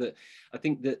I think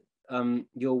that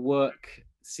your work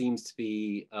seems to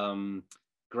be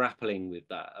grappling with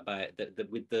that, about that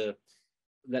with the,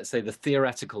 let's say, the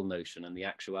theoretical notion and the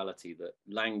actuality that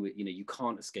language, you know, you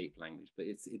can't escape language, but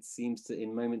it seems to,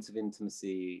 in moments of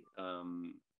intimacy,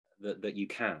 that you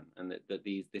can, and that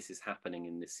this is happening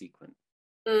in this sequence.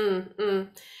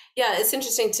 Yeah, it's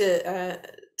interesting to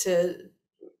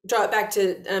draw it back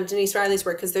to Denise Riley's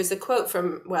work, because there's a quote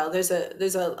from, well, there's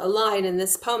a line in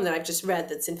this poem that I've just read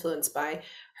that's influenced by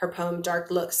her poem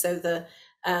Dark Looks. So the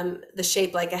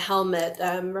shape like a helmet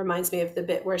reminds me of the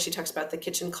bit where she talks about the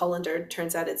kitchen colander.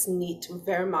 Turns out it's neat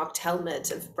Wehrmacht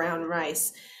helmet of brown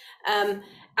rice.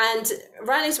 And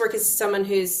Riley's work is someone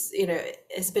who's, you know,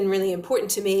 has been really important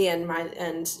to me,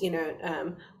 and you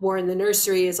know, War in the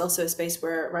Nursery is also a space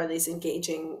where Riley's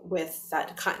engaging with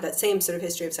that same sort of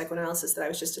history of psychoanalysis that I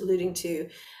was just alluding to.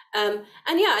 And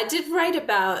yeah, I did write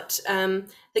about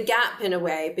the gap, in a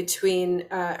way, between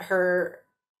her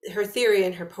theory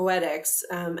and her poetics,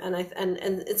 and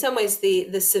in some ways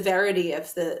the severity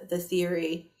of the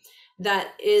theory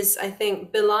that is, I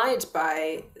think, belied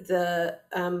by the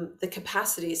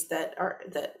capacities that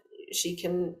she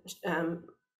can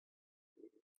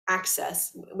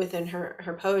access within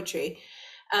her poetry,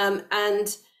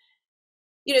 and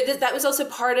you know, that was also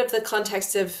part of the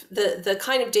context of the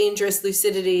kind of dangerous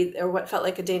lucidity, or what felt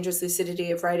like a dangerous lucidity,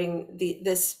 of writing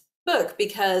this book,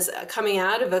 because coming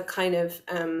out of a kind of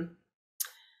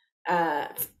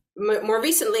more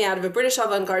recently out of a British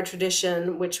avant-garde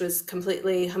tradition, which was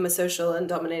completely homosocial and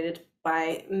dominated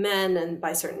by men and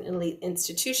by certain elite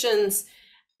institutions.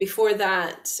 Before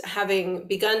that, having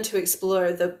begun to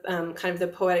explore the kind of the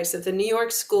poetics of the New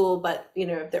York school, but, you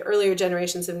know, the earlier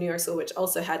generations of New York school, which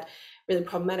also had really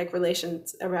problematic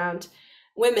relations around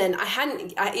women,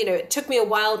 you know, it took me a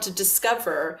while to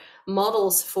discover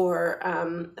models for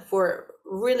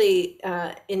really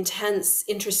intense,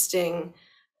 interesting,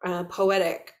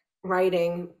 poetic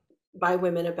writing by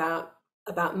women about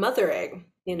mothering,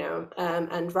 you know,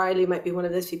 and Riley might be one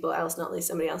of those people. Alice Notley,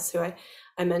 somebody else who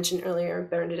I mentioned earlier,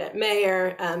 Bernadette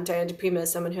Mayer, Diana de Prima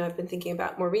is someone who I've been thinking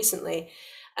about more recently.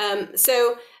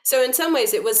 So in some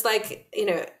ways it was like, you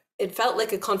know, it felt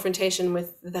like a confrontation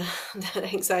with that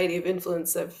anxiety of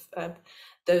influence of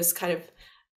those kind of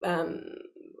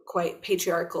quite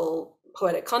patriarchal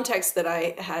poetic contexts that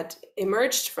I had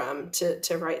emerged from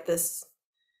to write this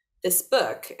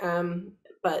book,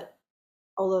 but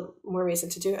all the more reason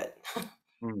to do it.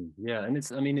 Yeah, and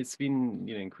it's, I mean, it's been,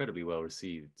 you know, incredibly well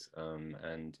received,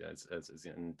 and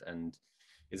and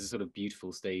is a sort of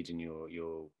beautiful stage in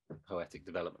your poetic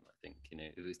development, I think. You know,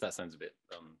 that sounds a bit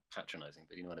patronizing,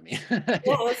 but you know what I mean. Yeah,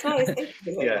 that's nice. Thank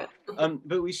you. Yeah.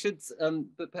 But we should,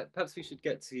 but perhaps we should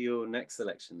get to your next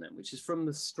selection then, which is from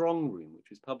The Strong Room, which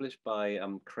was published by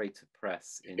Crater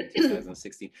Press in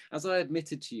 2016. As I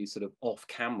admitted to you sort of off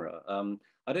camera,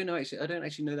 I don't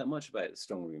actually know that much about The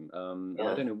Strong Room, and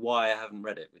I don't know why I haven't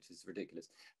read it, which is ridiculous.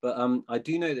 But I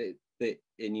do know that,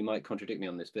 and you might contradict me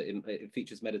on this, but it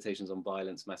features meditations on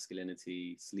violence,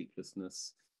 masculinity,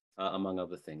 sleeplessness, among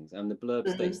other things. And the blurb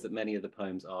states that many of the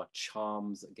poems are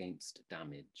charms against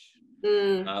damage,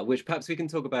 which perhaps we can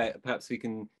talk about. Perhaps you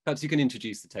can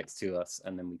introduce the text to us,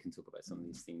 and then we can talk about some of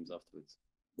these themes afterwards.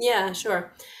 Yeah,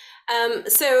 sure.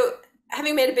 So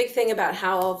having made a big thing about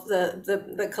how all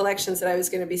the collections that I was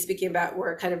going to be speaking about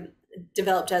were kind of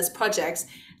developed as projects,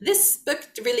 this book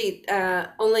really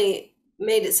only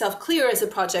made itself clear as a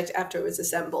project after it was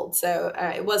assembled. So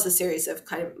it was a series of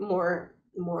kind of more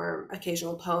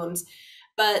occasional poems,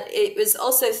 but it was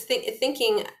also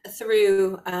thinking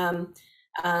through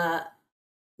the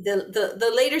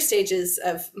later stages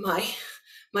of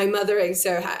my mothering.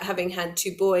 So having had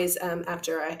two boys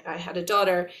after I had a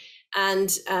daughter, and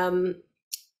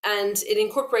it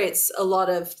incorporates a lot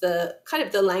of the kind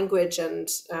of the language and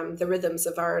the rhythms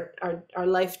of our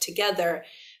life together,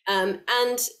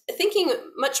 and thinking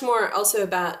much more also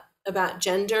about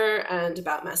gender and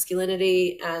about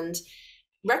masculinity, and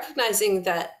recognizing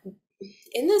that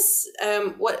in this,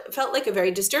 what felt like a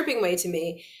very disturbing way to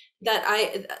me, that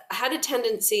I had a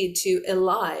tendency to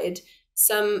elide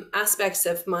some aspects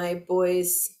of my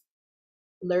boys'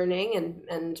 learning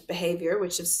and behavior,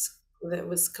 which that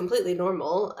was completely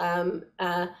normal,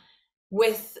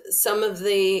 with some of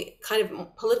the kind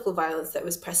of political violence that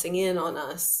was pressing in on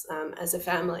us as a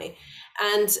family.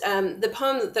 And the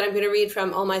poem that I'm going to read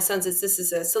from All My Sons this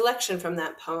is a selection from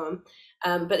that poem,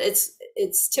 but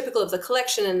it's typical of the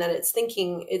collection in that it's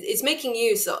making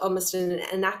use almost in an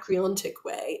anacreontic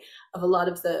way of a lot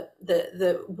of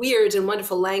the weird and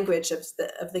wonderful language of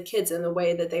the kids and the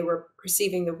way that they were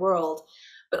perceiving the world,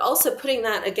 but also putting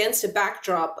that against a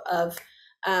backdrop of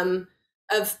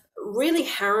really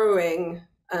harrowing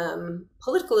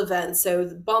political events. So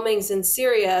the bombings in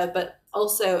Syria, but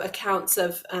also accounts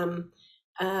of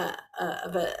a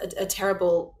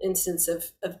terrible instance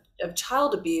of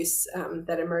child abuse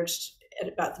that emerged at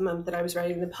about the moment that I was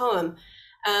writing the poem.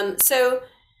 So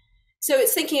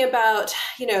it's thinking about,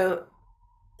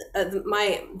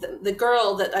 the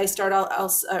girl that I'll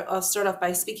start off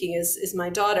by speaking is my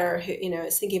daughter, who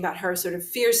is thinking about her sort of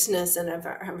fierceness and of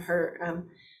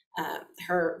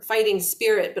her fighting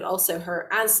spirit, but also her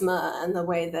asthma and the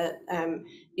way that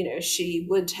she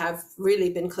would have really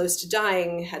been close to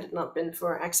dying had it not been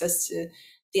for access to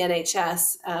the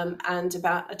NHS, and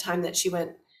about a time that she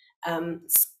went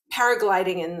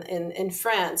paragliding in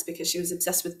France because she was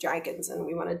obsessed with dragons and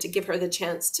we wanted to give her the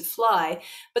chance to fly.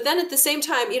 But then at the same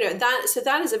time,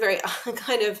 that is a very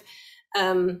kind of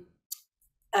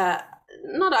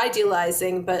not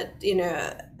idealizing, but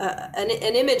an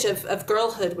image of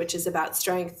girlhood, which is about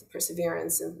strength,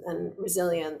 perseverance, and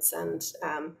resilience, and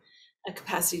a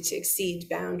capacity to exceed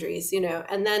boundaries.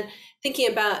 And then thinking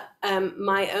about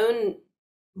my own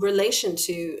relation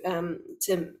to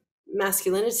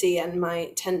masculinity and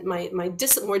my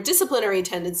more disciplinary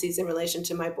tendencies in relation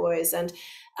to my boys, and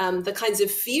the kinds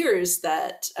of fears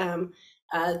that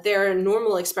their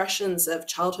normal expressions of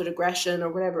childhood aggression or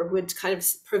whatever would kind of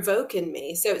provoke in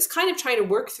me. So it's kind of trying to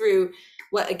work through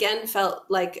what again felt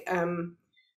like a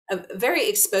very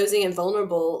exposing and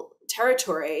vulnerable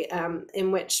territory,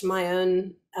 in which my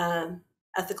own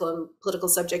ethical and political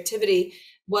subjectivity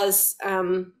was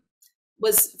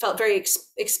felt very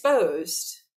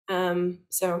exposed.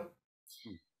 So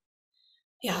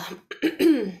yeah. So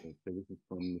this is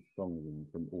from the song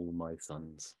from All My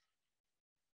Sons.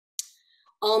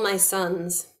 All My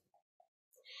Sons.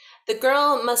 The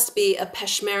girl must be a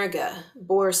peshmerga,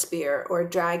 boar spear, or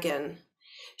dragon.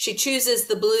 She chooses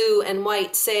the blue and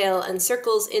white sail and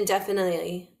circles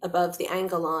indefinitely above the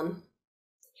Angelon.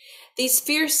 These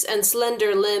fierce and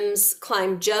slender limbs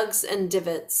climb jugs and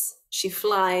divots. She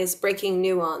flies, breaking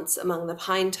nuance among the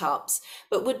pine tops,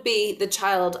 but would be the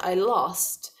child I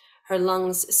lost, her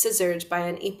lungs scissored by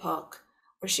an epoch,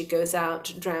 where she goes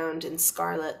out drowned in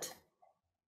scarlet.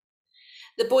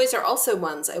 The boys are also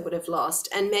ones I would have lost,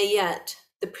 and may yet.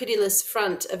 The pitiless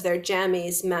front of their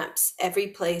jammies maps every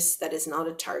place that is not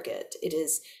a target. It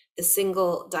is the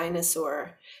single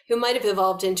dinosaur, who might have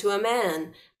evolved into a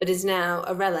man, but is now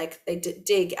a relic they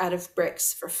dig out of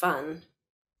bricks for fun.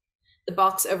 The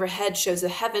box overhead shows a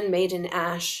heaven made in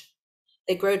ash.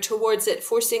 They grow towards it,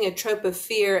 forcing a trope of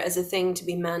fear as a thing to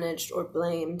be managed or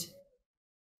blamed.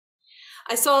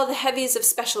 I saw the heavies of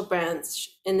Special Branch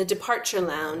in the departure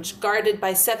lounge, guarded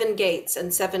by 7 gates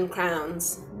and 7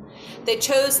 crowns. They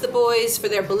chose the boys for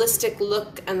their ballistic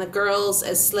look and the girls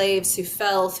as slaves who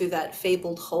fell through that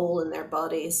fabled hole in their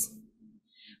bodies.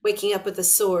 Waking up with a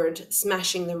sword,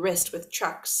 smashing the wrist with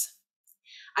trucks.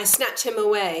 I snatch him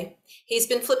away. He's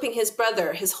been flipping his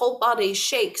brother. His whole body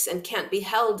shakes and can't be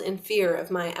held in fear of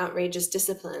my outrageous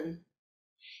discipline.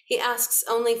 He asks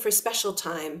only for special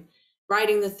time,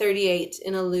 riding the 38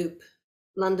 in a loop,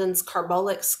 London's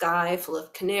carbolic sky full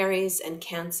of canaries and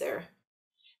cancer.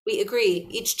 We agree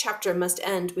each chapter must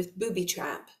end with booby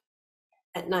trap.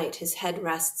 At night, his head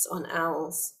rests on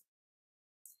owls.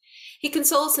 He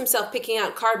consoles himself picking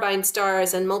out carbine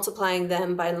stars and multiplying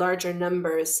them by larger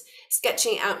numbers,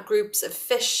 sketching out groups of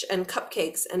fish and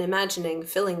cupcakes and imagining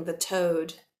filling the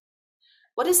toad.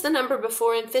 What is the number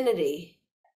before infinity?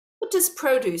 What does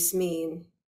produce mean?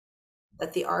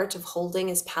 That the art of holding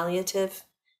is palliative,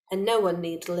 and no one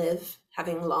need live,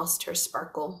 having lost her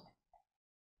sparkle.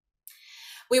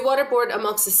 We waterboard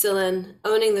amoxicillin,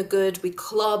 owning the good, we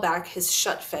claw back his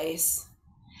shut face.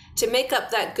 To make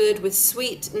up that good with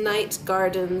sweet night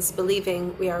gardens,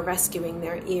 believing we are rescuing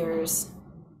their ears.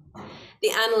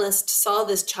 The analyst saw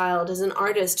this child as an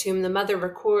artist whom the mother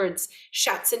records,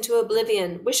 shats into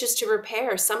oblivion, wishes to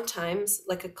repair sometimes,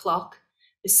 like a clock,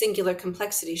 the singular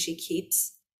complexity she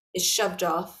keeps, is shoved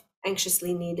off,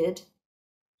 anxiously needed,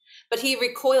 But he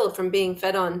recoiled from being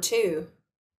fed on too,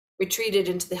 retreated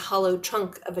into the hollow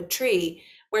trunk of a tree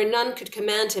where none could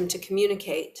command him to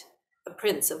communicate, a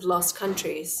prince of lost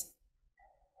countries.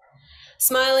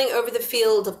 Smiling over the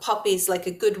field of poppies like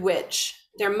a good witch,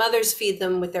 their mothers feed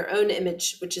them with their own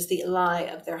image, which is the lie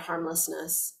of their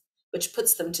harmlessness, which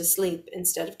puts them to sleep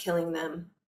instead of killing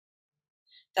them.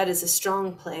 That is a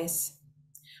strong place.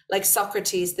 Like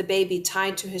Socrates, the baby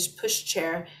tied to his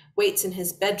pushchair waits in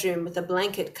his bedroom with a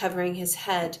blanket covering his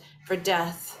head for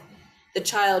death. The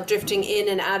child drifting in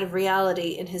and out of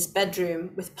reality in his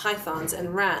bedroom with pythons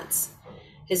and rats,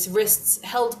 his wrists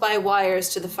held by wires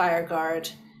to the fire guard,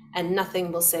 and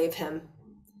nothing will save him.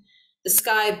 The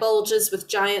sky bulges with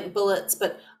giant bullets,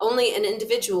 but only an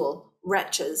individual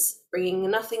retches, bringing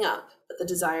nothing up but the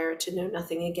desire to know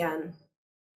nothing again.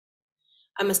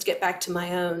 I must get back to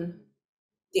my own.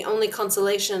 The only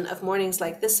consolation of mornings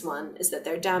like this one is that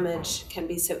their damage can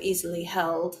be so easily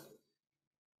held.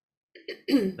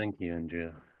 Thank you,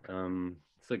 Andrea.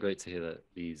 So great to hear that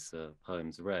these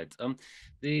poems read.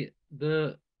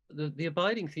 The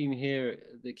abiding theme here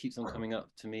that keeps on coming up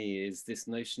to me is this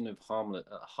notion of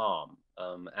harm,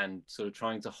 and sort of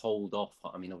trying to hold off.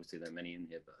 I mean, obviously there are many in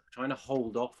here, but trying to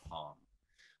hold off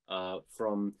harm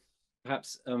from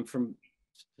perhaps from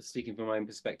speaking from my own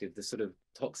perspective, the sort of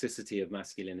toxicity of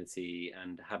masculinity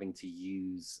and having to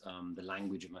use the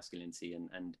language of masculinity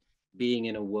and being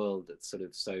in a world that's sort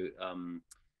of so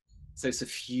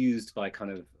suffused by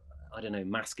kind of, I don't know,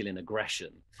 masculine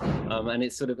aggression, and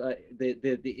it's sort of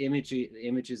the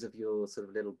images of your sort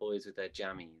of little boys with their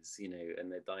jammies, you know,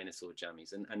 and their dinosaur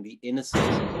jammies, and the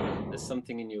innocence. There's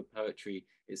something in your poetry,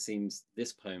 it seems,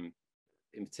 this poem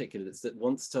in particular, that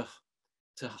wants to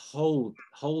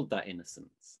hold that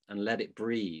innocence and let it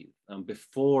breathe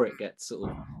before it gets sort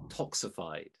of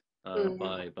toxified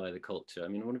by the culture. I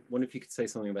mean, I wonder if you could say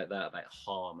something about that, about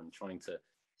harm and trying to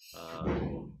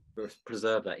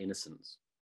preserve that innocence.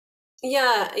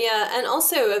 Yeah, yeah, and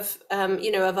also of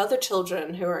of other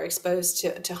children who are exposed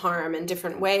to harm in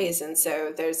different ways, and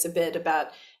so there's a bit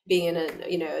about being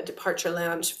in a departure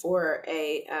lounge for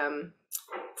a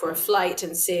flight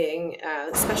and seeing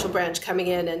a special branch coming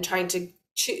in and trying to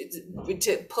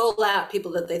pull out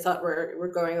people that they thought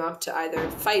were going off to either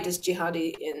fight as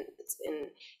jihadi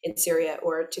in Syria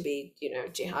or to be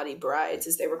jihadi brides,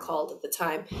 as they were called at the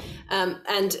time,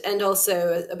 and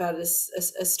also about a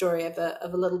story of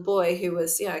a little boy who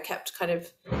was kept kind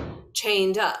of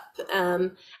chained up,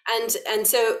 and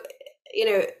so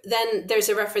then there's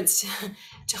a reference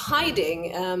to hiding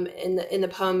in the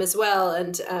poem as well,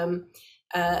 and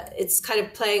it's kind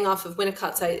of playing off of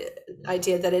Winnicott's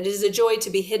idea that it is a joy to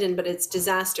be hidden, but it's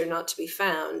disaster not to be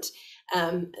found.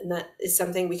 And that is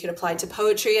something we could apply to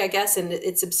poetry, I guess, and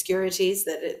its obscurities,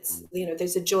 that it's,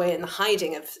 there's a joy in the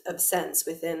hiding of sense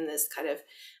within this kind of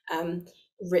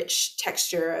rich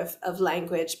texture of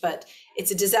language, but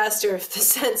it's a disaster if the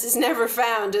sense is never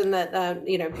found, and that,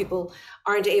 people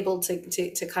aren't able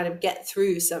to kind of get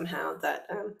through somehow that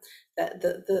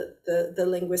the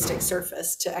linguistic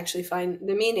surface to actually find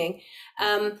the meaning.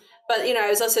 But I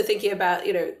was also thinking about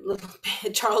little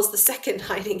Charles II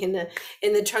hiding in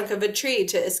the trunk of a tree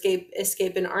to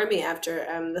escape an army after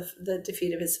the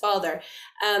defeat of his father,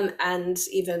 and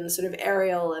even sort of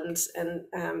Ariel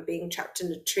and being trapped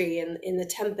in a tree in the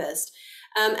Tempest.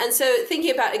 And so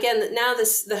thinking about again that now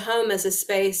the home as a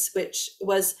space which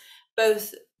was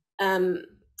both an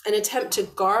attempt to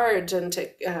guard and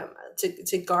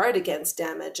to guard against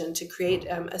damage and to create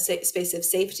a space of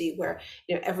safety where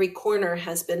every corner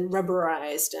has been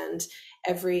rubberized and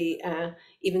every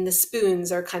even the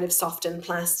spoons are kind of soft and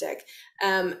plastic,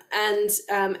 and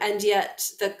yet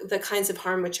the kinds of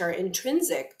harm which are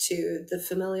intrinsic to the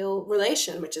familial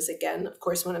relation, which is again of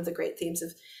course one of the great themes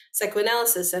of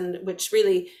psychoanalysis, and which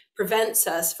really prevents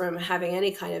us from having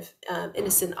any kind of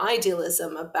innocent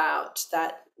idealism about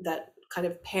that kind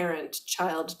of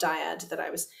parent-child dyad that I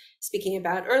was speaking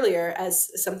about earlier as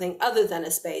something other than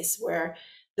a space where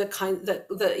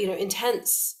the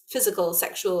intense physical,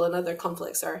 sexual, and other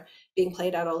conflicts are being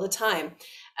played out all the time.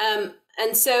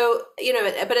 And so,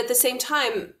 but at the same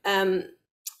time,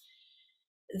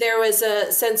 there was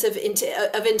a sense of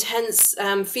intense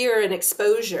fear and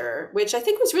exposure, which I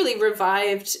think was really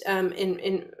revived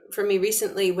for me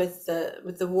recently with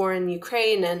the war in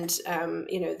Ukraine and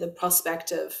the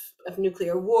prospect of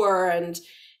nuclear war, and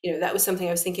that was something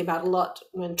I was thinking about a lot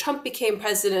when Trump became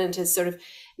president. Is sort of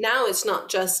now it's not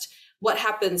just what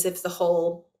happens if the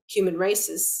whole human race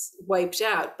is wiped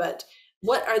out, but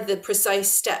what are the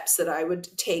precise steps that I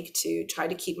would take to try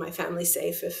to keep my family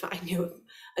safe if I knew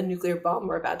a nuclear bomb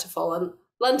were about to fall on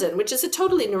London, which is a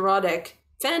totally neurotic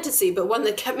fantasy, but one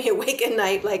that kept me awake at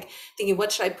night, like thinking,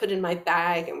 what should I put in my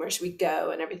bag and where should we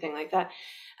go and everything like that.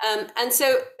 And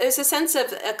so there's a sense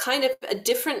of a kind of a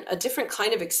different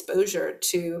kind of exposure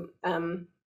to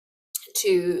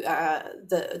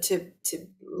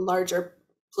larger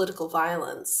political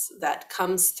violence that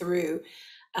comes through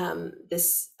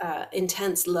this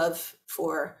intense love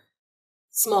for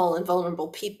small and vulnerable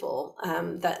people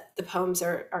that the poems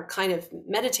are kind of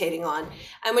meditating on,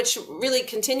 and which really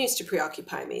continues to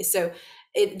preoccupy me. So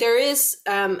there is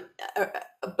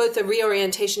both a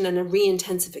reorientation and a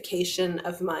re-intensification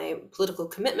of my political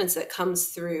commitments that comes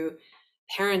through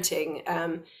parenting,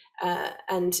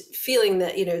 and feeling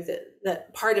that, you know,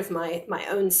 that part of my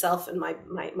own self and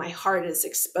my heart is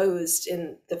exposed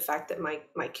in the fact that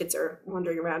my kids are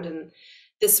wandering around in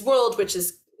this world which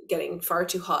is getting far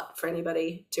too hot for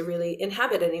anybody to really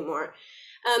inhabit anymore.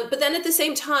 But then at the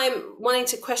same time, wanting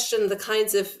to question the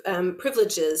kinds of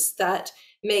privileges that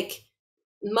make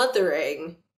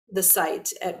mothering the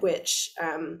site at which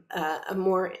a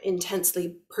more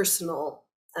intensely personal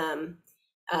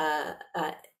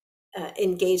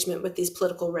engagement with these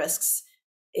political risks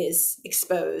is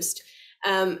exposed.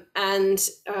 And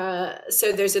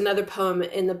so there's another poem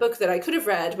in the book that I could have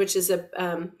read, which is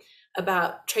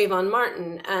about Trayvon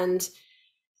Martin, and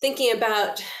thinking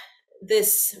about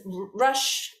this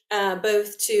rush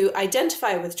both to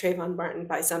identify with Trayvon Martin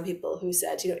by some people who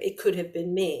said, you know, it could have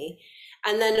been me,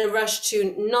 and then a rush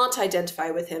to not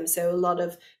identify with him. So a lot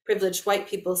of privileged white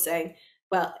people saying,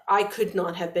 well, I could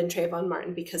not have been Trayvon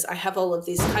Martin because I have all of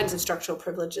these kinds of structural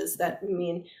privileges that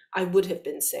mean I would have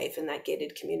been safe in that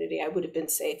gated community. I would have been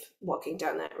safe walking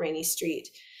down that rainy street.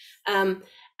 And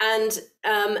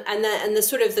the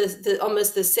sort of the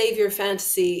almost the savior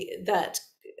fantasy that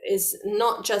is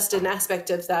not just an aspect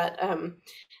of that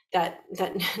that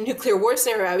nuclear war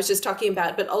scenario I was just talking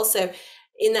about, but also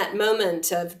in that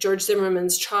moment of George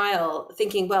Zimmerman's trial,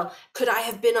 thinking, well, could I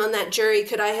have been on that jury?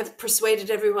 Could I have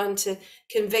persuaded everyone to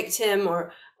convict him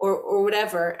or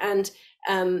whatever? And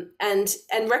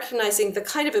recognizing the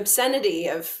kind of obscenity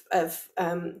of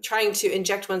trying to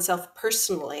inject oneself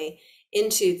personally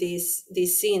into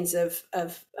these scenes of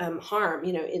harm,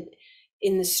 you know,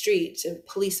 in the street, of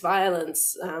police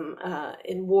violence,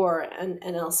 in war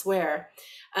and elsewhere,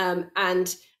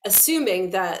 and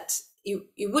assuming that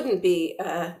you wouldn't be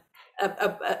a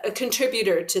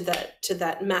contributor to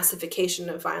that massification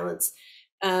of violence,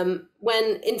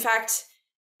 when in fact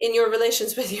in your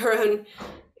relations with your own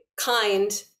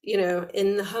kind, you know,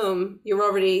 in the home, you're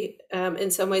already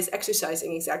in some ways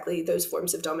exercising exactly those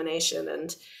forms of domination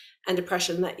and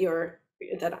oppression that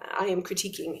I am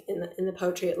critiquing in the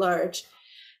poetry at large.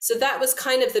 So that was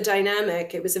kind of the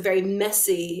dynamic. It was a very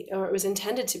messy, or it was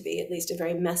intended to be at least a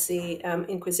very messy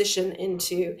inquisition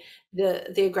into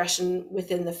the aggression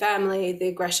within the family, the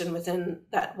aggression within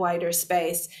that wider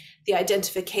space, the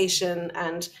identification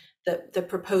and the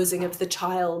proposing of the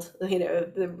child, you know,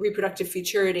 the reproductive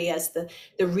futurity as the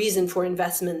reason for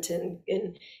investment in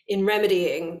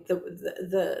remedying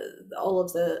all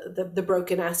of the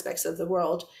broken aspects of the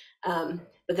world.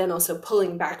 But then also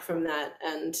pulling back from that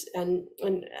and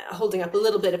holding up a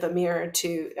little bit of a mirror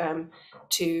to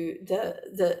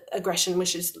the aggression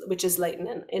which is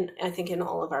latent in I think in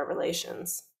all of our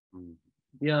relations.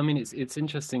 Yeah, I mean it's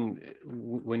interesting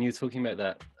when you're talking about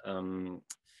that.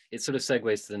 It sort of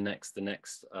segues to the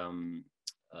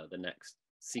next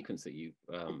sequence that you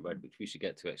read, which we should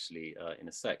get to actually in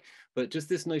a sec. But just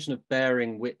this notion of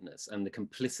bearing witness and the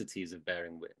complicities of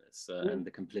bearing witness, and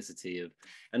the complicity of,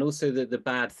 and also the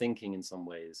bad thinking in some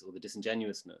ways, or the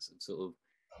disingenuousness of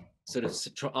sort of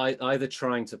either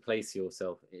trying to place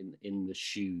yourself in the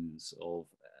shoes of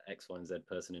X, Y, and Z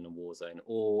person in a war zone,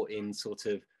 or in sort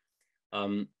of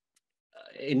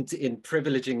in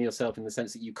privileging yourself in the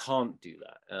sense that you can't do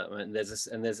that, and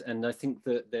I think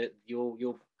that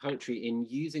your poetry, in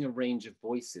using a range of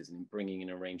voices and bringing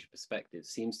in a range of perspectives,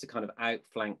 seems to kind of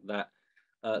outflank that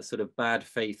sort of bad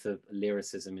faith of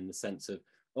lyricism, in the sense of,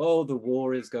 oh, the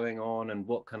war is going on and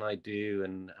what can I do,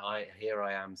 and here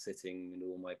I am sitting in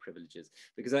all my privileges,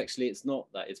 because actually it's not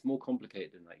that. It's more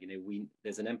complicated than that. You know,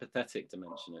 there's an empathetic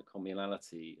dimension, a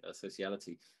communality, a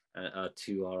sociality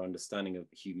to our understanding of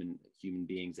human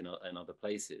beings in other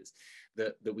places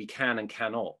that we can and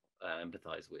cannot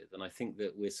empathize with. And I think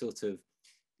that we're sort of,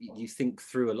 you think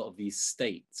through a lot of these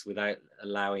states without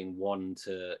allowing one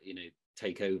to, you know,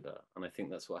 take over. And I think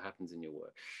that's what happens in your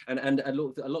work. And a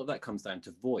lot of that comes down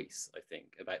to voice, I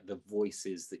think, about the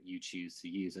voices that you choose to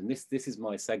use. And this is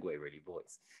my segue, really,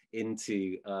 voice,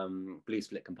 into Blue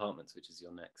Split Compartments, which is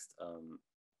your next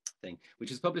thing, which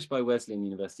was published by Wesleyan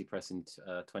University Press in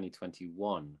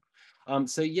 2021.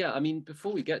 So yeah, I mean,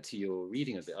 before we get to your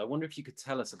reading of it, I wonder if you could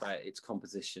tell us about its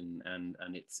composition and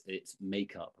its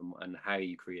makeup and how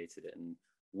you created it and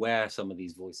where some of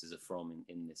these voices are from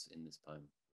in this poem.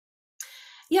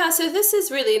 Yeah, so this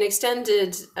is really an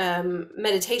extended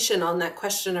meditation on that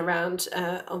question around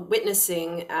on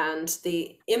witnessing and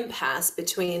the impasse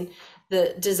between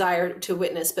the desire to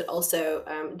witness, but also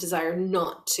desire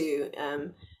not to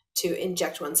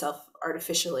inject oneself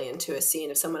artificially into a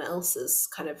scene of someone else's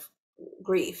kind of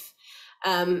grief.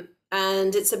 And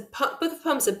it's both of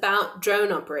poems about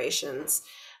drone operations,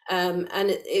 and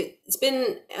it's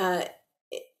been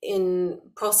in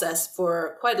process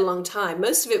for quite a long time.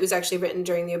 Most of it was actually written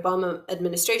during the Obama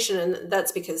administration, and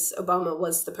that's because Obama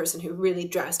was the person who really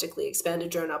drastically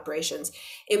expanded drone operations,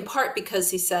 in part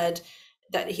because he said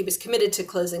that he was committed to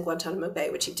closing Guantanamo Bay,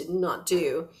 which he did not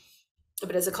do.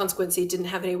 But as a consequence, he didn't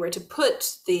have anywhere to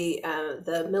put the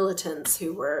militants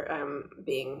who were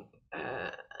being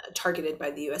targeted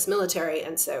by the U.S. military,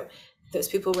 and so those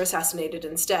people were assassinated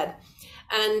instead.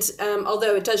 And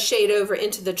although it does shade over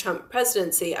into the Trump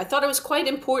presidency, I thought it was quite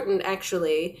important,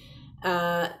 actually,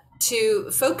 to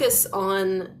focus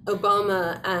on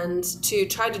Obama and to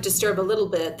try to disturb a little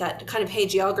bit that kind of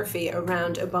hagiography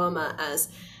around Obama as,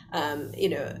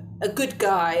 a good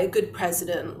guy, a good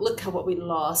president. Look at what we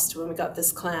lost when we got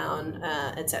this clown,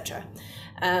 etc.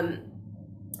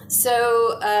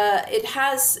 So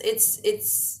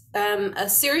it's a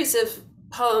series of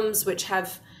poems which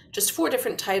have just 4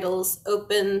 different titles: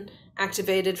 open,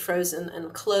 activated, frozen,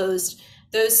 and closed.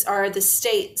 Those are the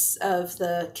states of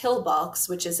the kill box,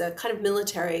 which is a kind of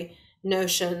military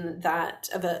notion that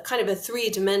of a kind of a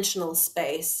 3-dimensional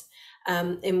space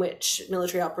in which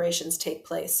military operations take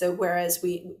place. So whereas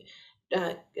we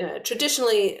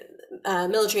traditionally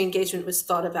military engagement was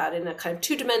thought about in a kind of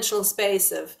 2-dimensional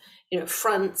space of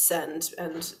fronts and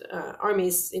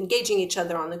armies engaging each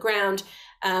other on the ground,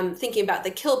 thinking about the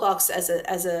kill box as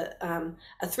a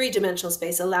 3-dimensional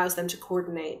space allows them to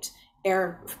coordinate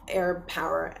air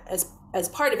power as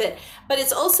part of it. But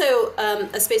it's also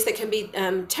a space that can be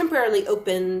temporarily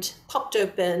opened, popped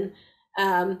open,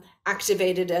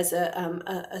 activated as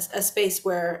a space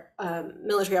where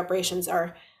military operations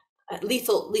are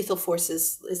lethal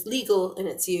forces is legal in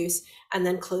its use, and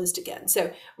then closed again.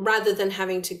 So rather than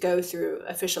having to go through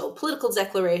official political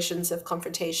declarations of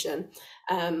confrontation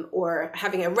or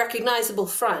having a recognizable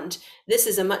front, this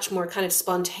is a much more kind of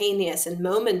spontaneous and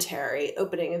momentary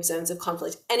opening of zones of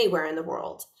conflict anywhere in the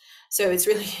world. So it's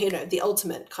really, the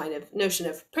ultimate kind of notion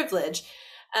of privilege.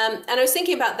 And I was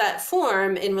thinking about that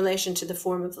form in relation to the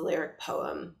form of the lyric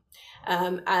poem.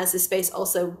 As a space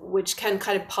also which can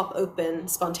kind of pop open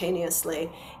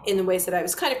spontaneously in the ways that I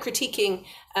was kind of critiquing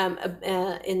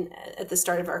at the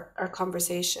start of our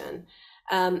conversation.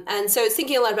 And so it's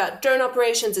thinking a lot about drone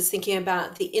operations. It's thinking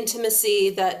about the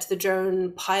intimacy that the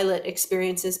drone pilot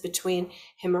experiences between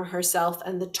him or herself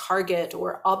and the target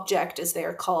or object, as they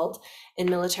are called in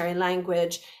military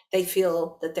language. They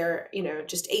feel that they're,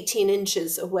 just 18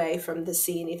 inches away from the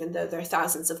scene, even though they're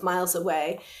thousands of miles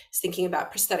away. It's thinking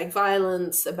about prosthetic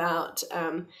violence, about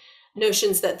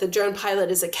notions that the drone pilot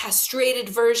is a castrated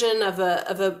version of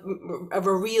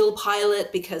a real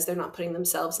pilot because they're not putting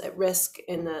themselves at risk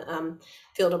in the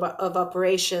field of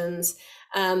operations,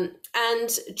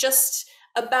 and just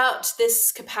about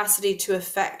this capacity to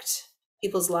affect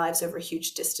people's lives over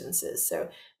huge distances. So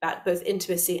about both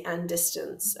intimacy and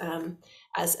distance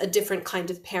as a different kind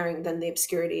of pairing than the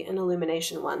obscurity and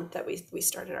illumination one that we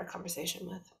started our conversation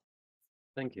with.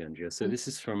 Thank you, Andrea. So this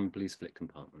is from Blue Split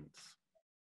Compartments.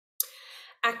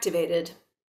 Activated.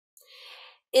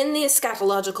 In the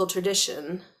eschatological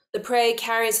tradition, the prey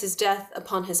carries his death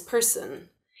upon his person,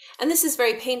 and this is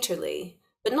very painterly,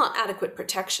 but not adequate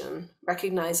protection,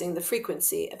 recognizing the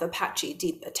frequency of Apache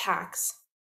deep attacks.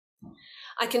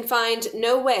 I can find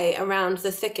no way around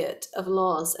the thicket of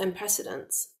laws and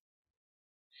precedents.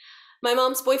 My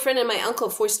mom's boyfriend and my uncle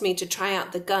forced me to try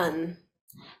out the gun,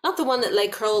 not the one that lay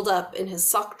curled up in his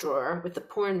sock drawer with the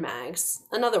porn mags,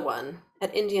 another one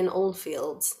at Indian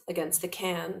Oldfields against the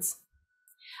cans.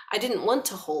 I didn't want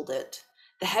to hold it,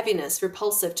 the heaviness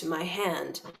repulsive to my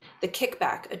hand, the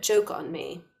kickback a joke on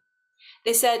me.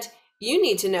 They said, you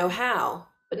need to know how,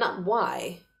 but not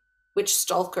why. Which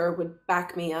stalker would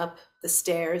back me up the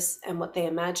stairs and what they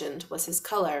imagined was his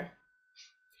color.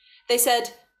 They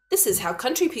said, this is how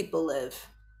country people live.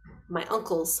 My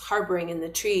uncles, harboring in the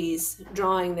trees,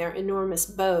 drawing their enormous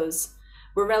bows,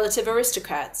 were relative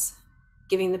aristocrats,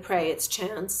 giving the prey its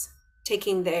chance,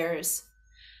 taking theirs,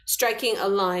 striking a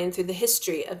line through the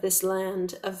history of this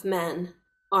land of men,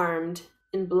 armed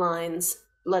in blinds,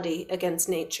 bloody against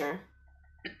nature.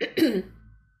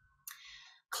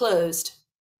 Closed.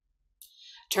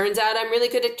 Turns out I'm really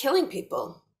good at killing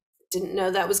people. Didn't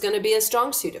know that was going to be a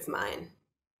strong suit of mine.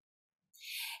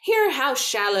 Hear how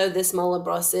shallow this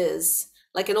Molobros is,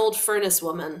 like an old furnace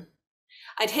woman.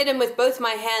 I'd hit him with both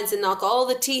my hands and knock all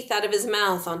the teeth out of his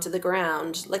mouth onto the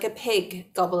ground, like a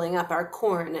pig gobbling up our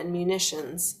corn and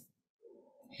munitions.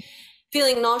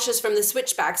 Feeling nauseous from the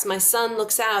switchbacks, my son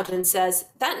looks out and says,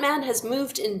 "That man has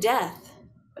moved in death,"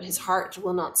 but his heart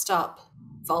will not stop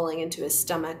falling into his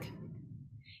stomach.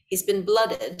 He's been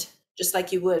blooded, just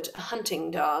like you would a hunting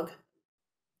dog.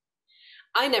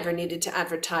 I never needed to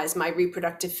advertise my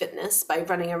reproductive fitness by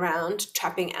running around,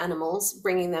 trapping animals,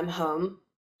 bringing them home.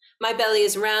 My belly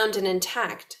is round and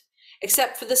intact,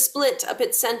 except for the split up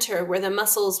its center where the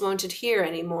muscles won't adhere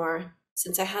anymore,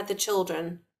 since I had the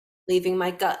children, leaving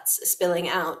my guts spilling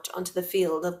out onto the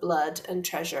field of blood and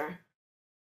treasure.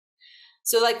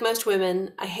 So like most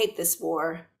women, I hate this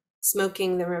war,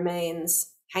 smoking the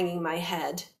remains, hanging my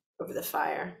head over the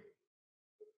fire.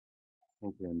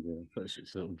 Thank you, Andrea. Such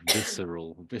sort of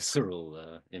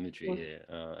visceral imagery here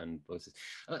and voices.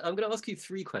 I'm going to ask you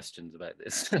three questions about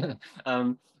this.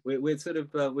 We're sort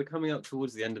of we're coming up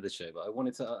towards the end of the show, but I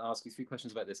wanted to ask you three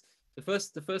questions about this. The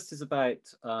first is about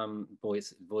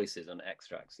voices and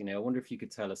extracts. You know, I wonder if you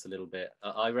could tell us a little bit.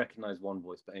 I recognize one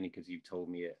voice, but only because you've told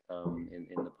me it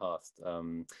in the past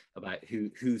about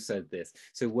who said this.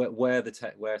 So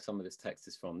where some of this text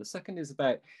is from. The second is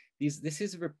about this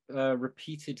is a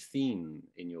repeated theme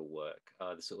in your work,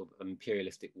 the sort of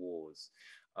imperialistic wars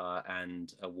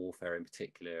and warfare in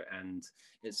particular. And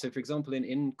so, for example,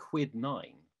 in Quid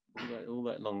 9, all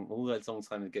that long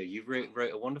time ago, you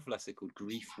wrote a wonderful essay called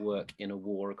 "Grief Work in a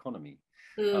War Economy,"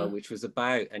 which was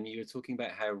about, and you were talking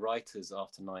about how writers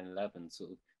after 9/11 sort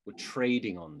of were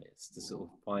trading on this to sort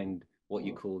of find what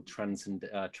you call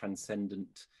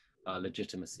transcendent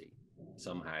legitimacy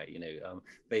somehow, you know,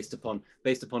 based upon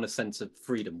a sense of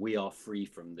freedom. We are free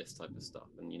from this type of stuff,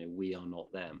 and you know, we are not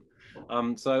them.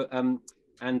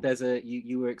 And there's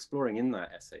you were exploring in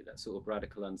that essay that sort of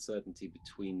radical uncertainty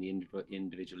between the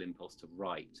individual impulse to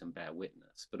write and bear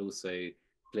witness, but also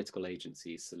political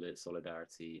agency,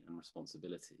 solidarity, and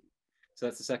responsibility. So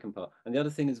that's the second part. And the other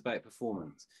thing is about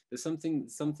performance. There's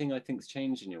something I think's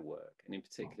changed in your work, and in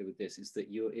particular with this, is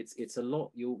that your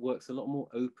work's a lot more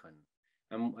open.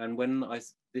 And when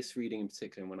this reading in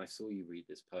particular, and when I saw you read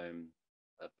this poem,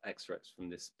 extracts from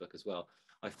this book as well,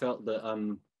 I felt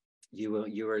that you were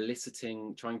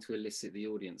trying to elicit the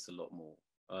audience a lot more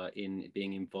in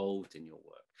being involved in your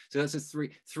work. So that's just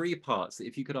three parts that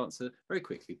if you could answer very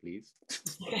quickly, please.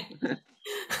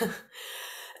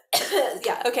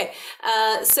 Yeah, okay.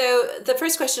 So the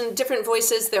first question, different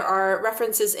voices. There are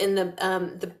references in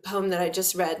the poem that I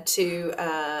just read to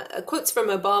quotes from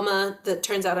Obama. That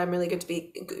turns out I'm really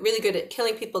good at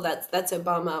killing people. That's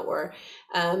Obama. Or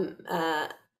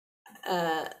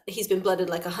he's been blooded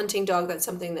like a hunting dog. That's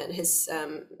something that his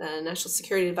national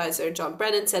security advisor, John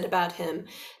Brennan, said about him.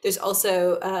 There's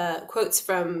also quotes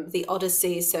from the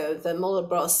Odyssey. So the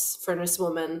Molobros furnace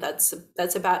woman, that's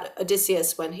about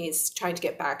Odysseus when he's trying to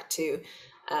get back to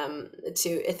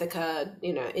Ithaca,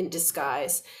 you know, in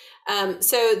disguise.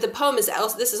 So the poem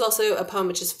this is also a poem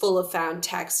which is full of found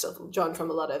text drawn from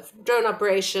a lot of drone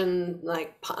operation,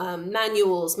 like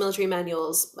manuals, military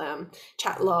manuals,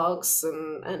 chat logs,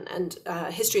 and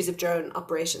histories of drone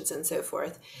operations and so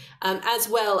forth, as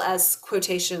well as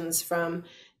quotations from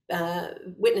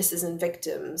witnesses and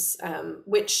victims,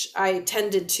 which I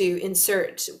tended to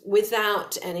insert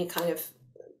without any kind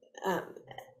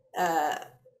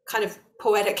of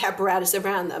poetic apparatus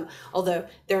around them, although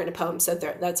they're in a poem, so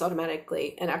that's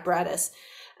automatically an apparatus.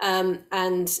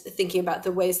 And thinking about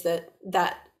the ways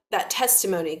that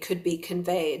testimony could be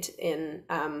conveyed in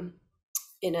an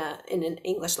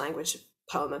English language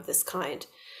poem of this kind.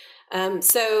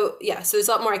 So there's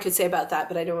a lot more I could say about that,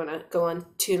 but I don't want to go on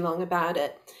too long about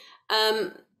it.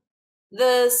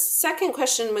 The second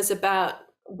question was about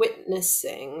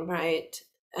witnessing, right?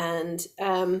 And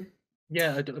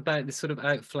yeah, about the sort of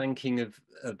outflanking of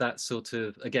that sort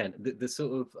of, again, the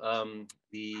sort of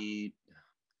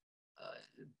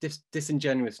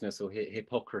disingenuousness or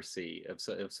hypocrisy of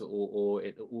or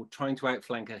trying to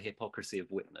outflank a hypocrisy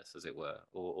of witness, as it were,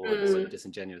 or the sort of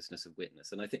disingenuousness of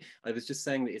witness. And I think I was just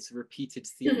saying that it's a repeated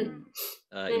theme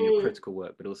in your critical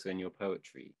work, but also in your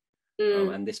poetry.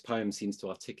 And this poem seems to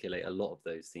articulate a lot of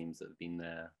those themes that have been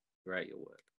there throughout your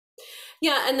work.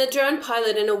 Yeah, and the drone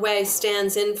pilot, in a way,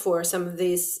 stands in for some of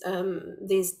these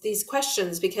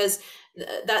questions, because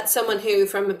that's someone who,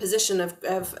 from a position of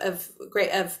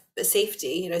safety,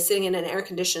 you know, sitting in an air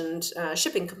conditioned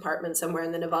shipping compartment somewhere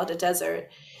in the Nevada desert,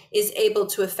 is able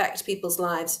to affect people's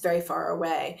lives very far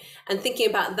away. And thinking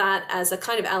about that as a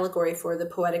kind of allegory for the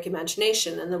poetic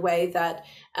imagination, and the way that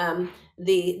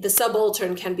the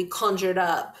subaltern can be conjured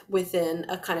up within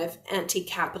a kind of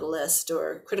anti-capitalist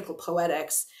or critical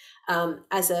poetics,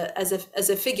 as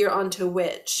a figure onto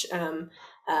which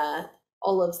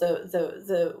all of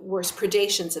the worst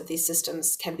predations of these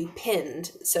systems can be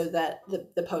pinned, so that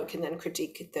the poet can then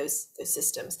critique those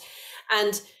systems.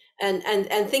 And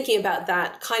thinking about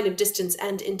that kind of distance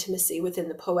and intimacy within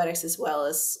the poetics, as well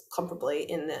as comparably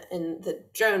in the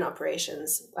drone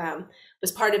operations,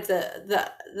 was part of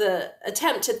the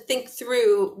attempt to think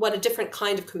through what a different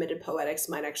kind of committed poetics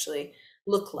might actually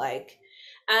look like.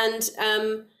 And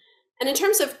in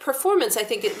terms of performance, I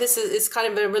think this is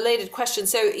kind of a related question.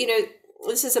 So, you know,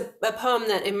 this is a poem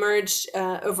that emerged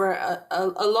over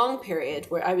a long period,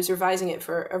 where I was revising it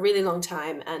for a really long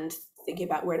time and thinking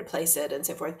about where to place it and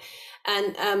so forth.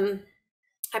 And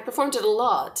I performed it a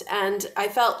lot, and I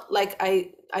felt like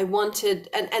I wanted,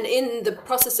 and in the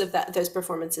process of those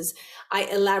performances, I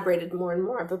elaborated more and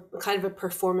more of a kind of a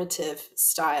performative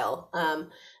style,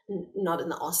 not in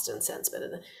the Austen sense, but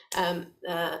in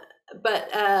the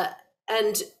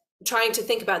and trying to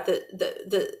think about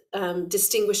the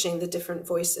distinguishing the different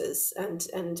voices,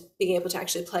 and being able to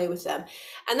actually play with them.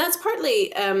 And that's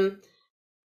partly an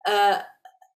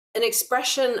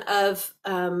expression of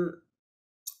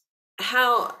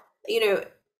how, you know,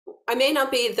 I may not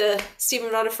be the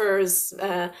Stephen Rutherford's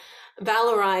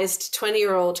valorized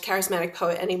 20-year-old charismatic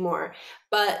poet anymore,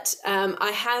 but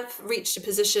I have reached a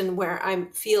position where I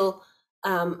feel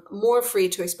more free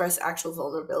to express actual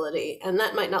vulnerability, and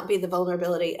that might not be the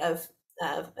vulnerability of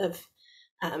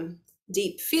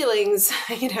deep feelings,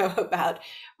 you know, about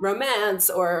romance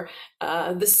or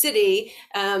the city,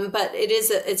 but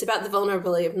it's about the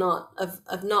vulnerability of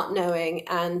not knowing,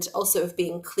 and also of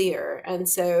being clear. And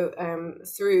so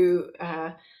through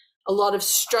a lot of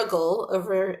struggle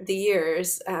over the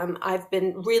years, I've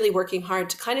been really working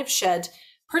hard to kind of shed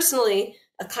personally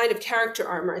a kind of character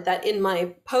armor that in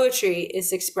my poetry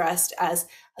is expressed as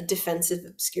a defensive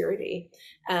obscurity,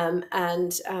 and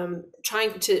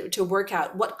trying to work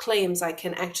out what claims I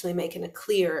can actually make in a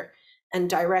clear and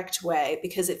direct way,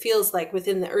 because it feels like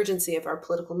within the urgency of our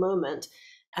political moment,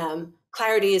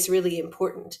 clarity is really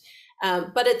important.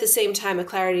 But at the same time, a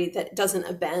clarity that doesn't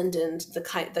abandon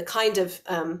the kind of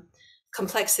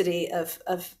complexity of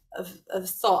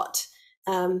thought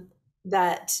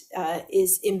that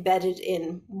is embedded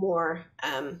in more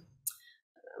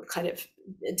kind of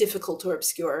difficult or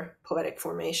obscure poetic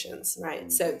formations,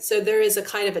 right? So there is a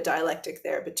kind of a dialectic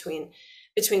there between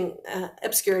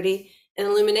obscurity and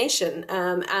illumination,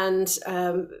 and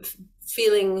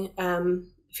feeling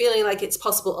like it's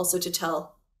possible also to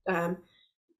tell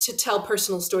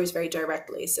personal stories very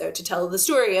directly. So to tell the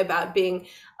story about being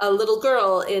a little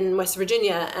girl in West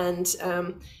Virginia and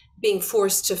being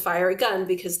forced to fire a gun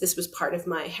because this was part of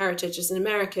my heritage as an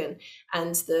American,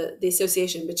 and the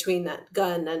association between that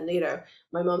gun and, you know,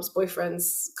 my mom's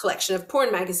boyfriend's collection of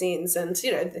porn magazines, and,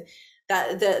 you know,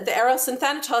 the Eros and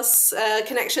Thanatos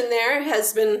connection there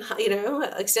has been, you know,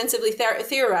 extensively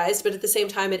theorized, but at the same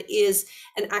time, it is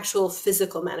an actual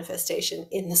physical manifestation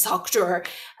in the sock drawer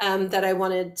that I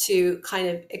wanted to kind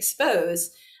of expose.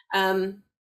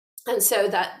 And so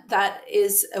that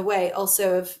is a way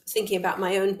also of thinking about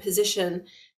my own position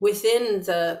within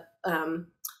the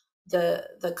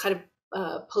kind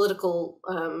of political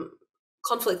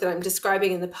conflict that I'm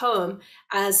describing in the poem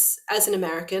as an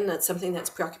American. That's something that's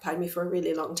preoccupied me for a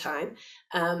really long time,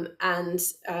 and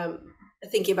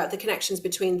thinking about the connections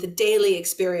between the daily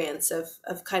experience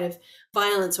of kind of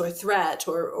violence or threat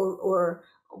or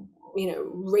you know,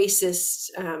 racist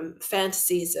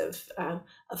fantasies of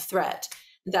threat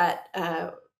that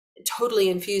totally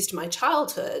infused my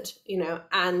childhood, you know,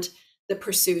 and the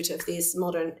pursuit of these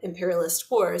modern imperialist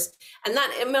wars. And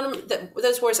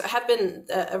those wars have been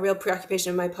a real preoccupation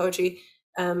of my poetry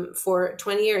for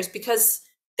 20 years, because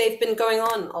they've been going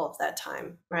on all of that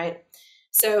time, right?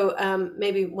 So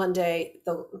maybe one day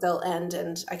they'll end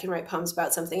and I can write poems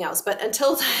about something else. But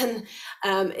until then,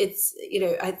 it's, you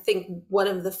know, I think one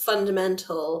of the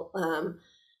fundamental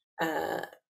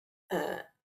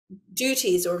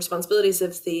duties or responsibilities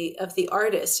of the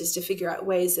artist is to figure out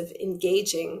ways of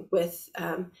engaging with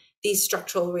these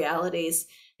structural realities,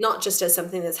 not just as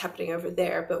something that's happening over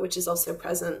there, but which is also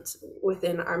present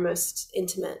within our most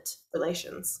intimate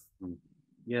relations.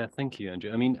 Yeah, thank you,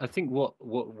 Andrew. I mean, I think what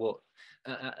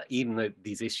even though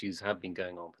these issues have been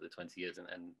going on for the 20 years, and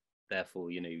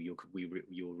therefore, you know,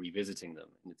 you're revisiting them,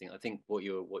 and I think what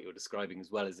you're describing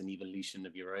as well is an evolution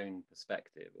of your own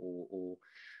perspective, or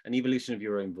an evolution of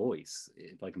your own voice,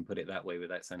 if I can put it that way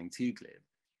without sounding too glib.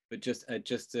 But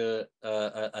just a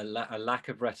lack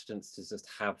of reticence to just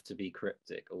have to be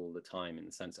cryptic all the time, in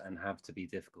the sense, and have to be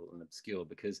difficult and obscure,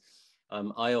 because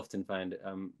I often found,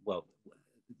 well,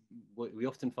 we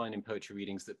often find in poetry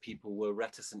readings that people were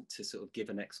reticent to sort of give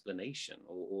an explanation,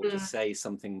 or to say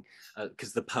something,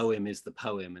 because the poem is the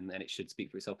poem, and then it should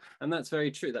speak for itself. And that's very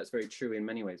true. That's very true in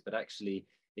many ways. But actually,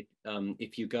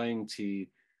 if you're going to,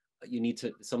 you need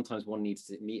to, sometimes one needs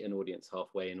to meet an audience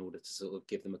halfway in order to sort of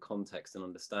give them a context and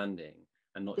understanding,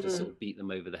 and not just sort of beat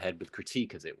them over the head with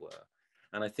critique, as it were.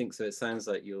 And I think so. It sounds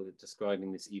like you're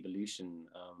describing this evolution,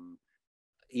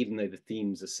 even though the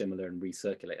themes are similar and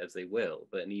recirculate as they will,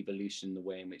 but an evolution in the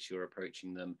way in which you're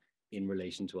approaching them in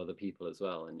relation to other people as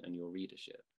well, and your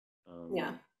readership.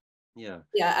 Yeah. Yeah.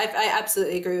 Yeah, I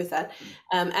absolutely agree with that.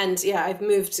 And yeah, I've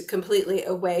moved completely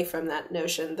away from that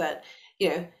notion that, you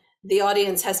know, the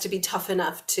audience has to be tough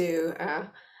enough to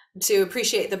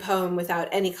appreciate the poem without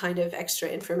any kind of extra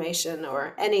information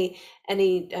or any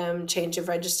change of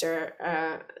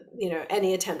register, you know,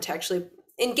 any attempt to actually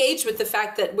engage with the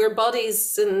fact that we're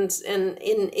bodies and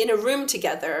in a room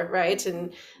together, right?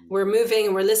 And we're moving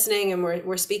and we're listening and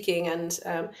we're speaking, and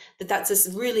that's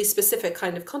a really specific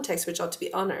kind of context which ought to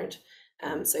be honored.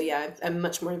 So yeah, I'm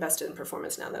much more invested in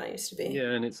performance now than I used to be.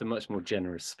 Yeah, and it's a much more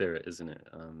generous spirit, isn't it?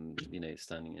 You know,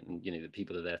 standing in, you know, the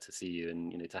people are there to see you,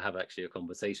 and, you know, to have actually a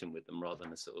conversation with them, rather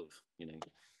than a sort of, you know,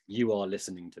 you are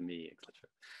listening to me, etc.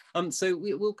 So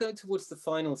we'll go towards the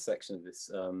final section of this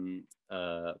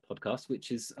podcast,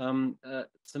 which is some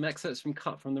excerpts from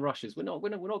Cut from the Rushes. We're not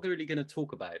really going to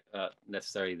talk about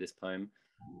necessarily this poem,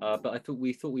 but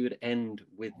we thought we would end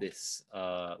with this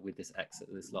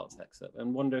excerpt, this last excerpt,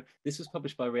 and wonder. This was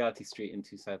published by Reality Street in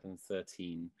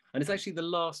 2013, and it's actually the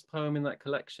last poem in that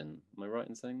collection. Am I right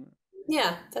in saying that?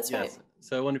 Yeah, that's right. Yes.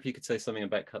 So I wonder if you could say something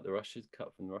about Cut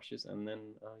from the Rushes, and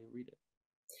then you'll read it.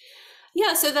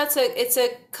 Yeah, so it's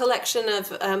a collection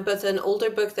of both an older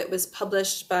book that was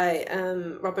published by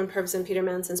Robin Purves and Peter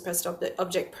Manson's Press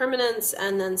Object Permanence,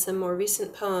 and then some more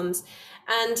recent poems.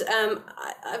 And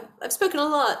I've spoken a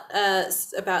lot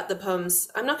about the poems.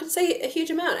 I'm not going to say a huge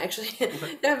amount, actually.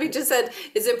 We just said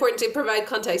it's important to provide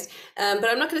context, but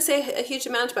I'm not going to say a huge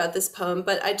amount about this poem.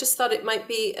 But I just thought it might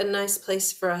be a nice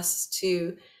place for us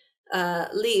to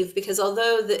leave, because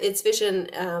although its vision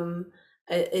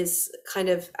is kind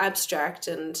of abstract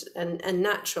and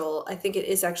natural, I think it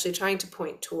is actually trying to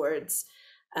point towards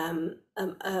a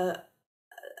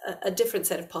different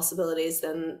set of possibilities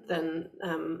than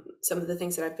some of the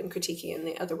things that I've been critiquing in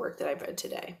the other work that I've read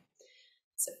today.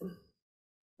 So,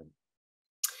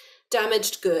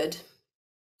 damaged good.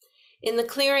 In the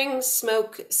clearing,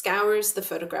 smoke scours the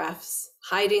photographs,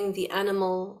 hiding the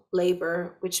animal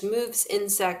labor which moves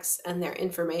insects and their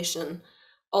information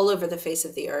all over the face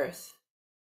of the earth.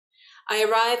 I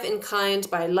arrive inclined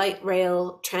by light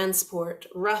rail transport,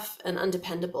 rough and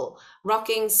undependable,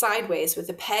 rocking sideways with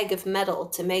a peg of metal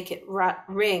to make it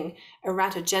ring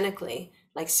erratogenically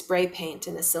like spray paint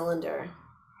in a cylinder,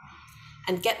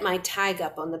 and get my tag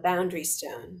up on the boundary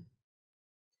stone.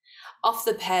 Off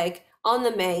the peg, on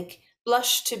the make,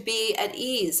 blush to be at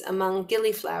ease among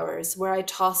gillyflowers, where I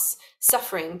toss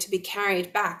suffering to be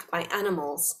carried back by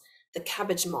animals, the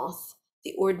cabbage moth,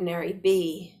 the ordinary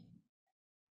bee.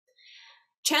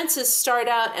 Chances start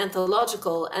out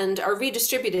anthological and are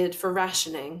redistributed for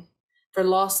rationing, for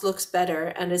loss looks better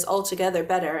and is altogether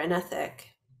better an ethic.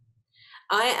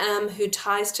 I am who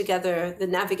ties together the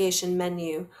navigation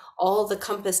menu, all the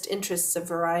compassed interests of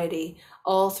variety,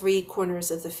 all three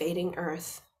corners of the fading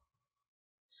earth.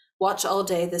 Watch all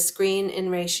day the screen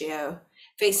in ratio,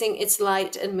 facing its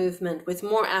light and movement with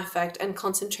more affect and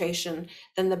concentration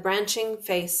than the branching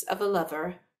face of a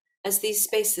lover, as these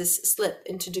spaces slip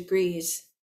into degrees.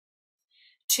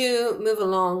 Two move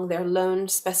along their lone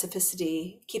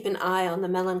specificity, keep an eye on the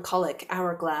melancholic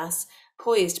hourglass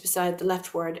poised beside the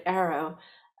leftward arrow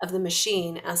of the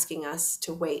machine asking us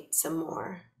to wait some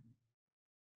more.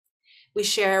 We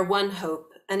share one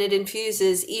hope, and it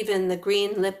infuses even the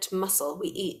green-lipped mussel we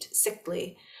eat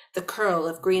sickly, the curl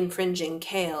of green-fringing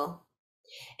kale.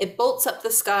 It bolts up the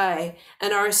sky,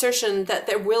 and our assertion that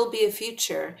there will be a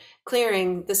future,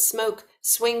 clearing the smoke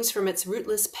swings from its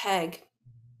rootless peg,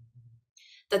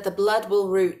 that the blood will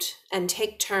root and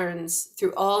take turns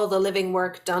through all the living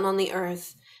work done on the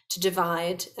earth to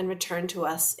divide and return to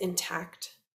us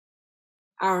intact.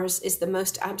 Ours is the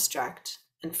most abstract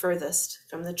and furthest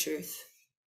from the truth.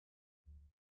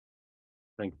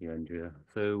 Thank you, Andrea.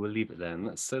 So we'll leave it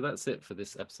then. So that's it for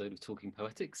this episode of Talking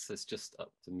Poetics. It's just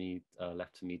up to me,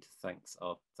 left to me to thank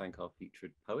our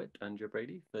featured poet, Andrea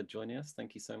Brady, for joining us.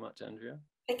 Thank you so much, Andrea.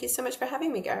 Thank you so much for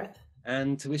having me, Gareth.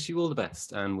 And to wish you all the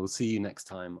best. And we'll see you next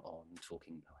time on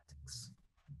Talking Poetics.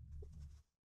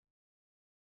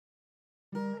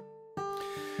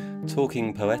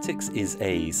 Talking Poetics is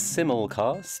a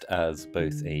simulcast as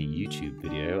both a YouTube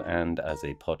video and as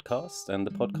a podcast, and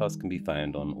the podcast can be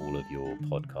found on all of your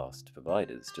podcast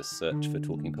providers. Just search for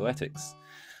Talking Poetics.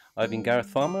 I've been Gareth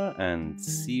Farmer, and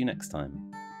see you next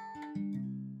time.